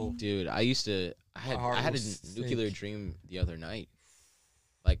 bro. Dude, I heart had will a nuclear sink. dream the other night.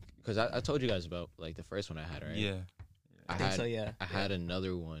 Like, because I told you guys about, like, the first one I had, right? Yeah. I think so, yeah. I had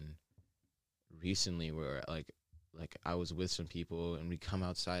another one recently where, like I was with some people, and we come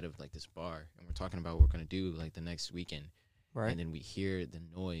outside of, like, this bar, and we're talking about what we're going to do, like, the next weekend. Right. And then we hear the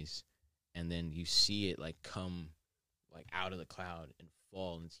noise, and then you see it, like, come, like, out of the cloud and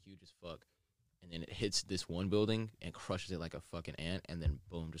fall, and it's huge as fuck. and then it hits this one building and crushes it like a fucking ant, and then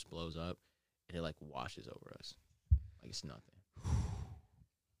boom, just blows up, and it like washes over us, like it's nothing.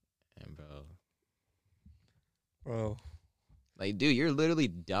 And Bro, like, dude, you're literally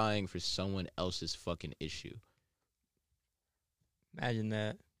dying for someone else's fucking issue. imagine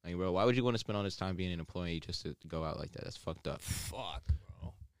that. Like, bro, why would you want to spend all this time being an employee just to go out like that? That's fucked up. Fuck,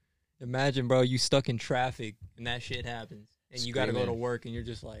 bro. Imagine, bro, you stuck in traffic and that shit happens. And you got to go to Screaming. work and you're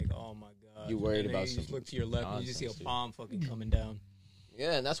just like, oh my God. You worried And then about you just some look to your left and you just see a nonsense, dude. bomb fucking coming down.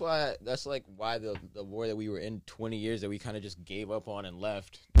 Yeah, and that's why the war that we were in 20 years that we kind of just gave up on and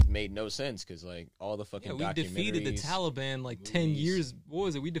left made no sense, because like all the fucking Yeah, we defeated the documentaries- Taliban like 10 movies. years. What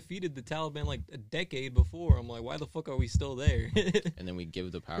was it? We defeated the Taliban like a decade before. I'm like, why the fuck are we still there? and then we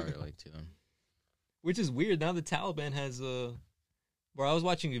give the power like to them. Which is weird. Now the Taliban has Bro, I was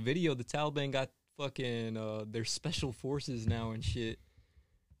watching a video. The Taliban got fucking their special forces now and shit.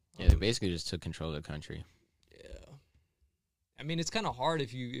 Yeah, they basically just took control of the country. Yeah. I mean, it's kind of hard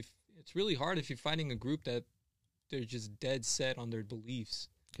if it's really hard if you're fighting a group that they're just dead set on their beliefs.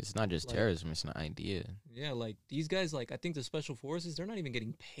 'Cause it's not just Like- terrorism; it's an idea. Yeah, like these guys, like I think the special forces, they're not even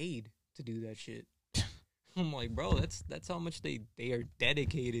getting paid to do that shit. I'm like, bro, that's how much they are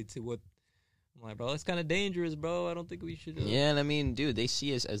dedicated to what. I'm like, bro, that's kind of dangerous, bro. I don't think we should. Yeah, and I mean, dude, they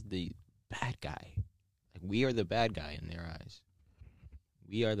see us as the bad guy. Like, we are the bad guy in their eyes.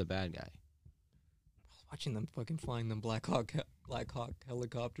 We are the bad guy. Watching them fucking flying them Black Hawk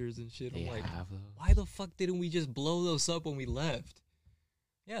helicopters and shit. They I'm like, have those. why the fuck didn't we just blow those up when we left?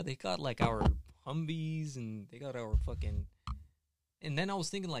 Yeah, they got like our Humvees and they got our fucking. And then I was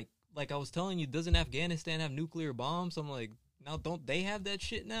thinking like I was telling you, doesn't Afghanistan have nuclear bombs? I'm like, now don't they have that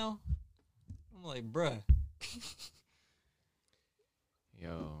shit now? I'm like, bruh.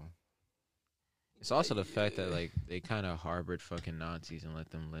 Yo. It's also the fact that like they kind of harbored fucking Nazis and let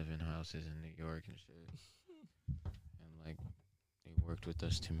them live in houses in New York and shit. And like they worked with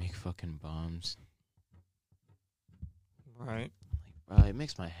us to make fucking bombs. Right. Like, bro, it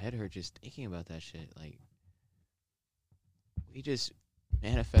makes my head hurt just thinking about that shit. Like, we just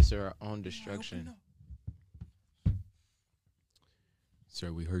manifested our own destruction.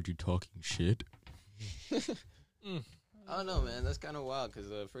 Sir, we heard you talking shit. I don't know, man. That's kind of wild because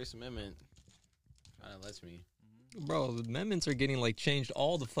the First Amendment kind of lets me. Bro, the amendments are getting like changed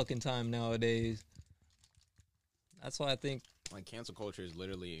all the fucking time nowadays. That's why I think Like, cancel culture is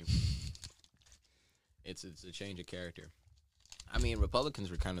literally it's a change of character. I mean, Republicans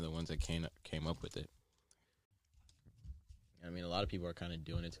were kind of the ones that came up with it. I mean, a lot of people are kind of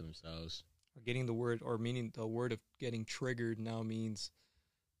doing it to themselves. getting the word or meaning the word of getting triggered now means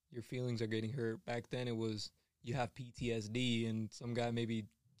your feelings are getting hurt. Back then it was you have PTSD and some guy maybe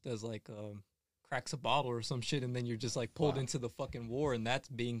does like cracks a bottle or some shit and then you're just like pulled into the fucking war and that's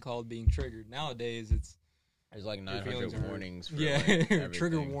being called being triggered. Nowadays it's There's like your feelings 900 are- warnings for yeah, like,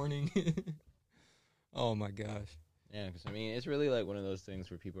 trigger everything. warning. Oh my gosh. Yeah, because I mean, it's really like one of those things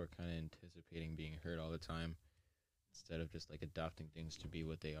where people are kind of anticipating being hurt all the time instead of just like adopting things to be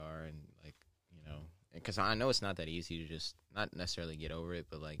what they are and like, you know, because I know it's not that easy to just not necessarily get over it,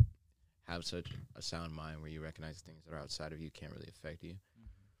 but like have such a sound mind where you recognize things that are outside of you can't really affect you.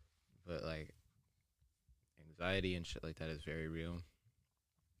 But like anxiety and shit like that is very real.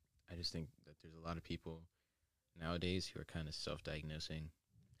 I just think that there's a lot of people nowadays who are kind of self-diagnosing.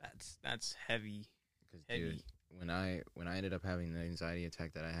 That's heavy. Because Heavy. dude, when I ended up having the anxiety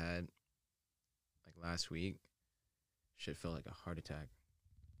attack that I had like last week, shit felt like a heart attack.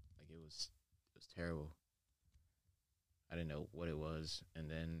 Like it was terrible. I didn't know what it was, and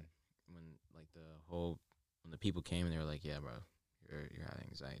then when the people came and they were like, "Yeah, bro, you're having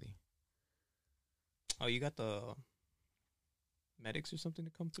anxiety." Oh, you got the medics or something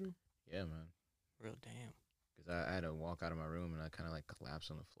to come through? Yeah, man. Real damn. Because I had to walk out of my room and I kind of like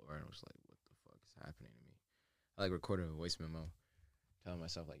collapsed on the floor and was like, "What the fuck is happening to me?" I like recorded a voice memo, telling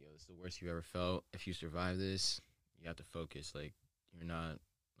myself like, "Yo, this is the worst you ever felt. If you survive this, you have to focus. Like, you're not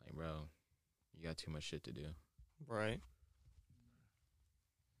like, bro, you got too much shit to do." Right.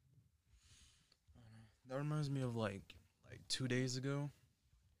 That reminds me of like 2 days ago.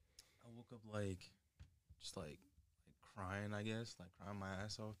 I woke up just crying, I guess, like crying my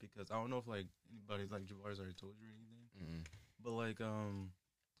ass off because I don't know if like anybody's like Jabari's already told you or anything, but like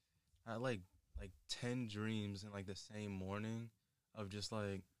I had like 10 dreams in like the same morning of just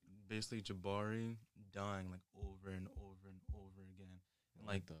like basically Jabari dying like over and over and over again, and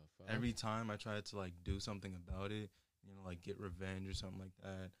like the fuck? every time I tried to like do something about it, you know, like get revenge or something like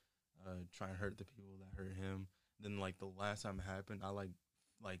that, try and hurt the people that hurt him. Then like the last time it happened, I like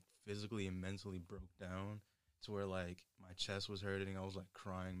physically and mentally broke down to where like my chest was hurting. I was like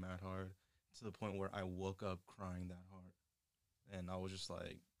crying mad hard to the point where I woke up crying that hard, and I was just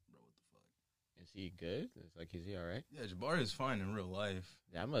like, bro, what the fuck? Is he good? It's like, is he all right? Yeah, Jabari is fine in real life.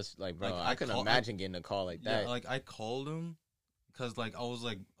 Yeah, I must like, bro. Like, I couldn't imagine getting a call like that. Yeah, like I called him because like I was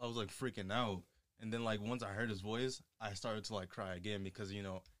like freaking out, and then like once I heard his voice, I started to like cry again because you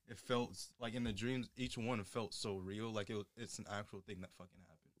know it felt like in the dreams each one felt so real, like it's an actual thing that fucking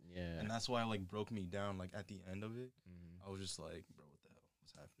happened. Yeah, And that's why it like broke me down. Like at the end of it, Mhm. I was just like, bro, what the hell?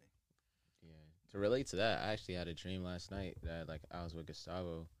 What's happening? Yeah. To relate to that, I actually had a dream last night that like I was with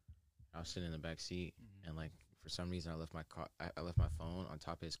Gustavo. I was sitting in the back seat, and like for some reason I left my car. I left my phone on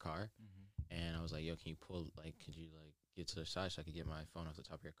top of his car, and I was like, "Yo, can you pull? Like, could you like get to the side so I could get my phone off the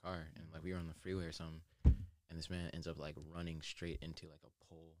top of your car?" And like we were on the freeway or something, and this man ends up like running straight into like a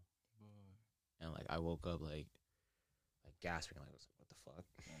pole, and like I woke up like gasping, like I was like, "What the fuck?"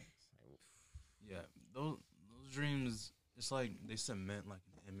 Yeah, those dreams, it's like they cement like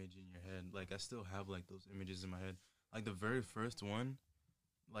an image in your head. Like I still have like those images in my head. Like the very first one,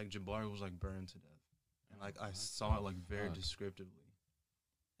 like Jabari was like burned to death, and like I saw it like very descriptively,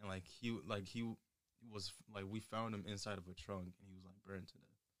 and like he was like we found him inside of a trunk, and he was like burned to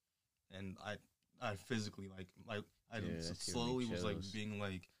death, and I physically like I slowly was like being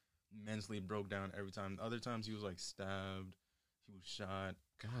like mentally broke down every time. Other times he was like stabbed, he was shot.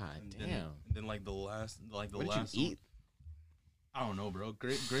 God damn. And then like the last what did you eat? I don't know, bro.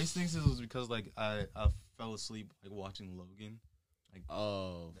 Grace thinks it was because like I fell asleep like watching Logan. Like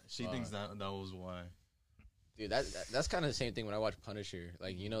she thinks that was why. Dude, that's kind of the same thing when I watch Punisher.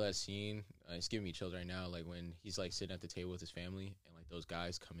 Like, you know that scene? It's giving me chills right now. Like when he's like sitting at the table with his family, and like those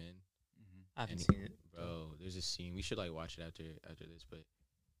guys come in. I haven't seen it, bro. There's a scene. We should like watch it after this, but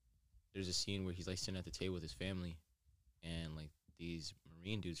there's a scene where he's like sitting at the table with his family, and like these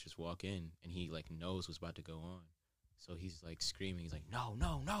Marine dudes just walk in, and he like knows what's about to go on, so he's like screaming. He's like, no,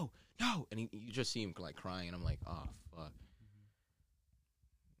 no, no, no, and you just see him like crying, and I'm like, oh fuck,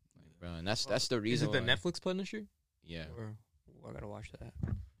 like, bro. And that's the reason. Is it the Netflix Punisher? Yeah. Or I gotta watch that.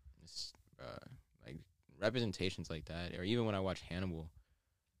 It's like representations like that, or even when I watch Hannibal,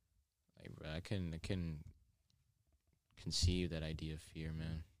 like bro, I can conceive that idea of fear,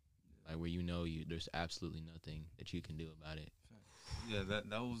 man. Like where there's absolutely nothing that you can do about it. Yeah,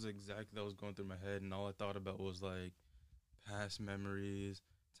 that was exactly that was going through my head, and all I thought about was like past memories,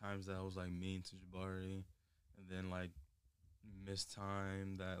 times that I was like mean to Jabari, and then like missed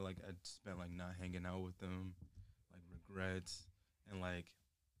time that like I'd spent like not hanging out with them, like regrets, and like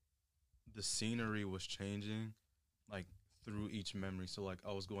the scenery was changing like through each memory. So like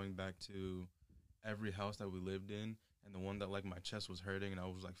I was going back to every house that we lived in, and the one that like my chest was hurting and I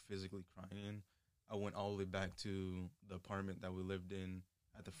was like physically crying in, I went all the way back to the apartment that we lived in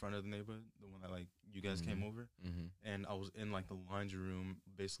at the front of the neighborhood, the one that like you guys came over, and I was in like the laundry room,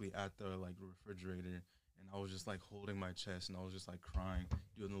 basically at the like refrigerator, and I was just like holding my chest, and I was just like crying,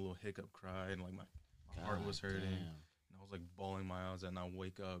 doing a little hiccup cry, and like my heart was hurting, and I was like bawling my eyes out, and I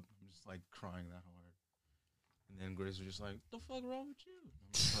wake up, I'm just like crying that hard, and then Grace was just like, "The fuck wrong with you?"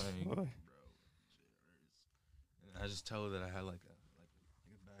 I'm just like, bro, shit hurts, and I just tell her that I had like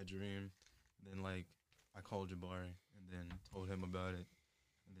a bad dream. And then, like, I called Jabari and then told him about it.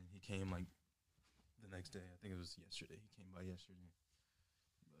 And then he came, like, the next day. I think it was yesterday. He came by yesterday.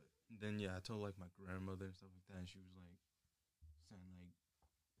 But then, yeah, I told, like, my grandmother and stuff like that. And she was, like, saying, like,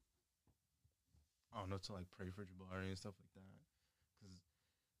 I don't know, to, like, pray for Jabari and stuff like that.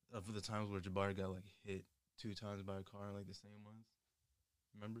 Because of the times where Jabari got, like, hit 2 times by a car in, like, the same month.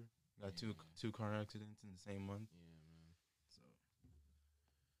 Remember? Got two car accidents in the same month. Yeah, man. So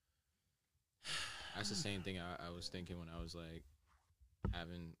that's the same thing I was thinking when I was like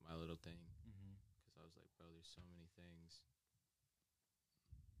having my little thing, because I was like, bro, there's so many things.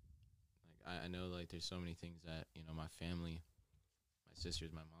 Like I know like there's so many things that my family, my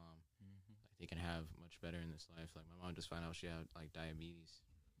sisters, my mom, like they can have much better in this life. Like my mom just found out she had like diabetes,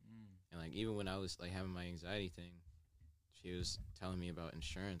 and like even when I was like having my anxiety thing, she was telling me about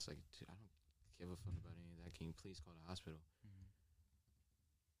insurance. Like, dude, I don't give a fuck about any of that. Can you please call the hospital?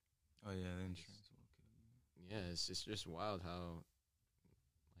 Oh yeah, the insurance will kill you. Yeah, it's just wild how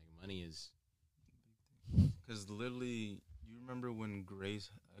like money is. Because literally, you remember when Grace,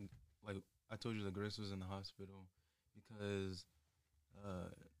 like I told you that Grace was in the hospital because,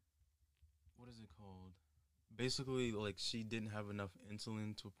 what is it called? Basically, like she didn't have enough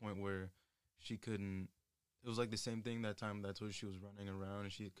insulin to a point where she couldn't. It was like the same thing that time that I told you she was running around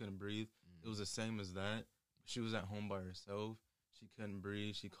and she couldn't breathe. It was the same as that. She was at home by herself. She couldn't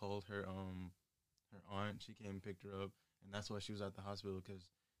breathe. She called her aunt. She came and picked her up, and that's why she was at the hospital, because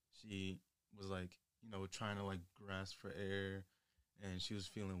she was like trying to like grasp for air, and she was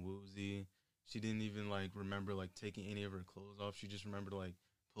feeling woozy, she didn't even like remember like taking any of her clothes off. She just remembered like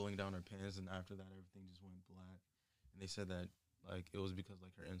pulling down her pants, and after that, everything just went black. And they said that like it was because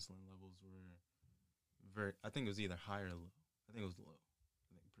like her insulin levels were very. I think it was either high or low. I think it was low.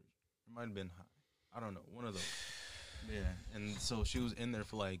 It might have been high. I don't know. One of those. Yeah. And so she was in there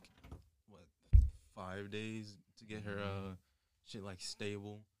for like 5 days to get her shit like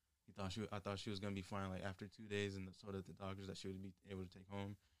stable. I thought she was gonna be fine like after 2 days, and so that the doctors that she would be able to take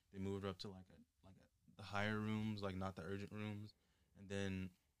home, they moved her up to the higher rooms, like not the urgent rooms, and then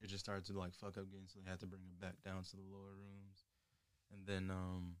it just started to like fuck up again, so they had to bring her back down to the lower rooms, and then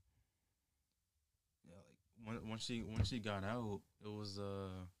yeah, like once she got out, it was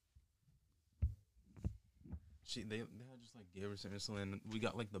they had just like gave her some insulin. We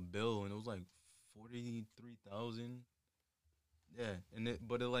got like the bill, and it was like 43,000. Yeah,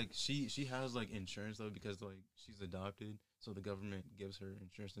 but like she has like insurance though, because like she's adopted, so the government gives her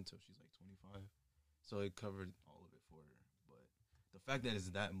insurance until she's like 25, so it covered all of it for her. But the fact that it's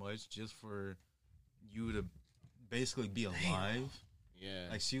that much just for you to basically be alive, yeah,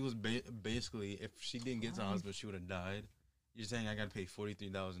 like she was basically, if she didn't get to the hospital, she would have died. You're saying I gotta pay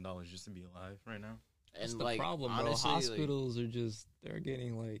 $43,000 just to be alive right now? That's and the like problem, honestly, bro. Hospitals are just, they're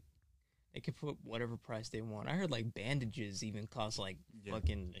getting like, they can put whatever price they want. I heard like bandages even cost like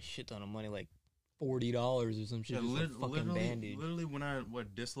fucking a shit ton of money, like $40 or some shit. Yeah, just a fucking bandage. Literally, when I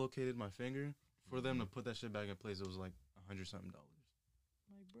dislocated my finger, for them to put that shit back in place, it was like $100-something.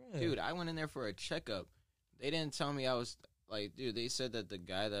 Like, bro, dude, I went in there for a checkup. They didn't tell me I was like, dude. They said that the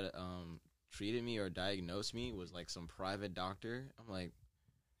guy that treated me or diagnosed me was like some private doctor. I'm like,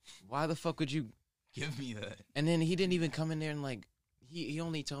 why the fuck would you give me that? And then he didn't even come in there and like. He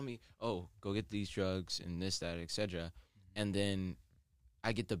only told me, oh, go get these drugs and this, that, etc. And then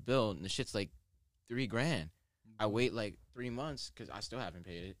I get the bill, and the shit's like $3,000. I wait like 3 months because I still haven't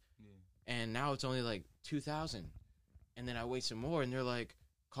paid it. Yeah. And now it's only like $2,000. And then I wait some more, and they're like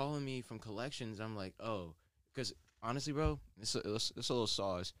calling me from collections. I'm like, oh, because honestly, bro, it's a little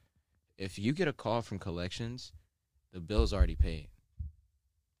sauce. If you get a call from collections, the bill's already paid.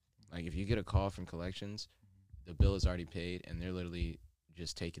 Like, if you get a call from collections, the bill is already paid, and they're literally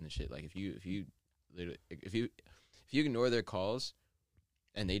just taking the shit. Like, if you ignore their calls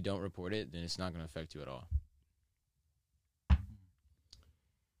and they don't report it, then it's not going to affect you at all. Like,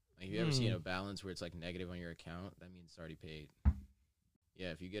 have you ever seen a balance where it's like negative on your account? That means it's already paid. Yeah,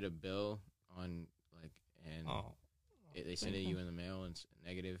 if you get a bill on like and they send it to you in the mail and it's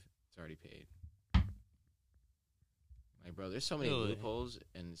negative, it's already paid. Like, bro, there's so many loopholes,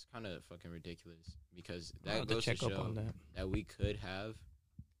 and it's kind of fucking ridiculous, because that goes to show that we could have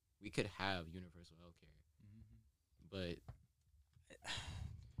universal health care.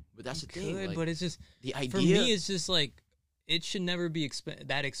 But that's the thing. Like, but it's just, the idea. For me, it's just like, it should never be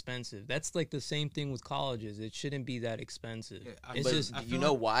that expensive. That's like the same thing with colleges. It shouldn't be that expensive. Yeah, it's just, you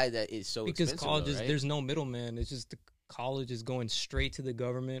know why that is so expensive? Because colleges, right? There's no middleman. It's just the college is going straight to the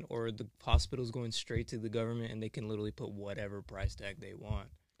government, or the hospital's going straight to the government, and they can literally put whatever price tag they want.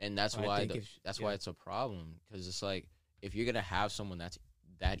 And that's why why it's a problem, because it's like, if you're gonna have someone that's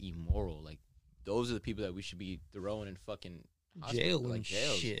that immoral, like, those are the people that we should be throwing in fucking jail and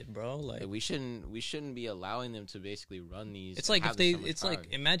shit, bro. Like, we shouldn't be allowing them to basically run these. It's like, if they, it's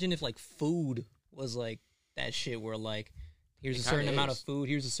like, imagine if like food was like that shit, where like, here's a certain amount of food.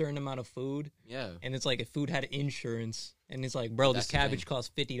 Here's a certain amount of food. Yeah. And it's like, if food had insurance, and it's like, bro, this cabbage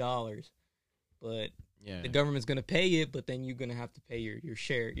costs $50, but the government's gonna pay it, but then you're gonna have to pay your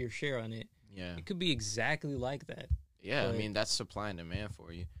share on it. Yeah. It could be exactly like that. Yeah, but I mean, that's supply and demand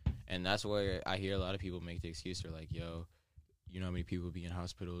for you, and that's where I hear a lot of people make the excuse. They're like, yo, you know how many people be in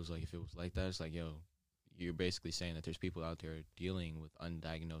hospitals? Like, if it was like that, it's like, yo, you're basically saying that there's people out there dealing with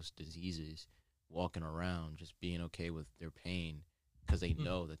undiagnosed diseases, walking around just being okay with their pain because they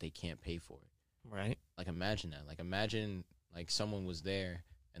know that they can't pay for it. Right. Like, imagine that. Like, imagine like someone was there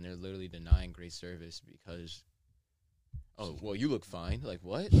and they're literally denying great service because, oh, well, you look fine. Like,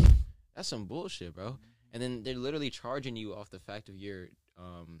 what? That's some bullshit, bro. And then they're literally charging you off the fact of your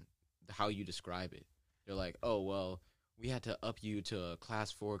how you describe it. They're like, oh, well, we had to up you to a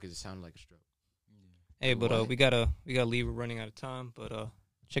class 4 because it sounded like a stroke. Hey, but we gotta leave. We're running out of time. But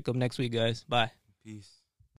check up next week, guys. Bye. Peace.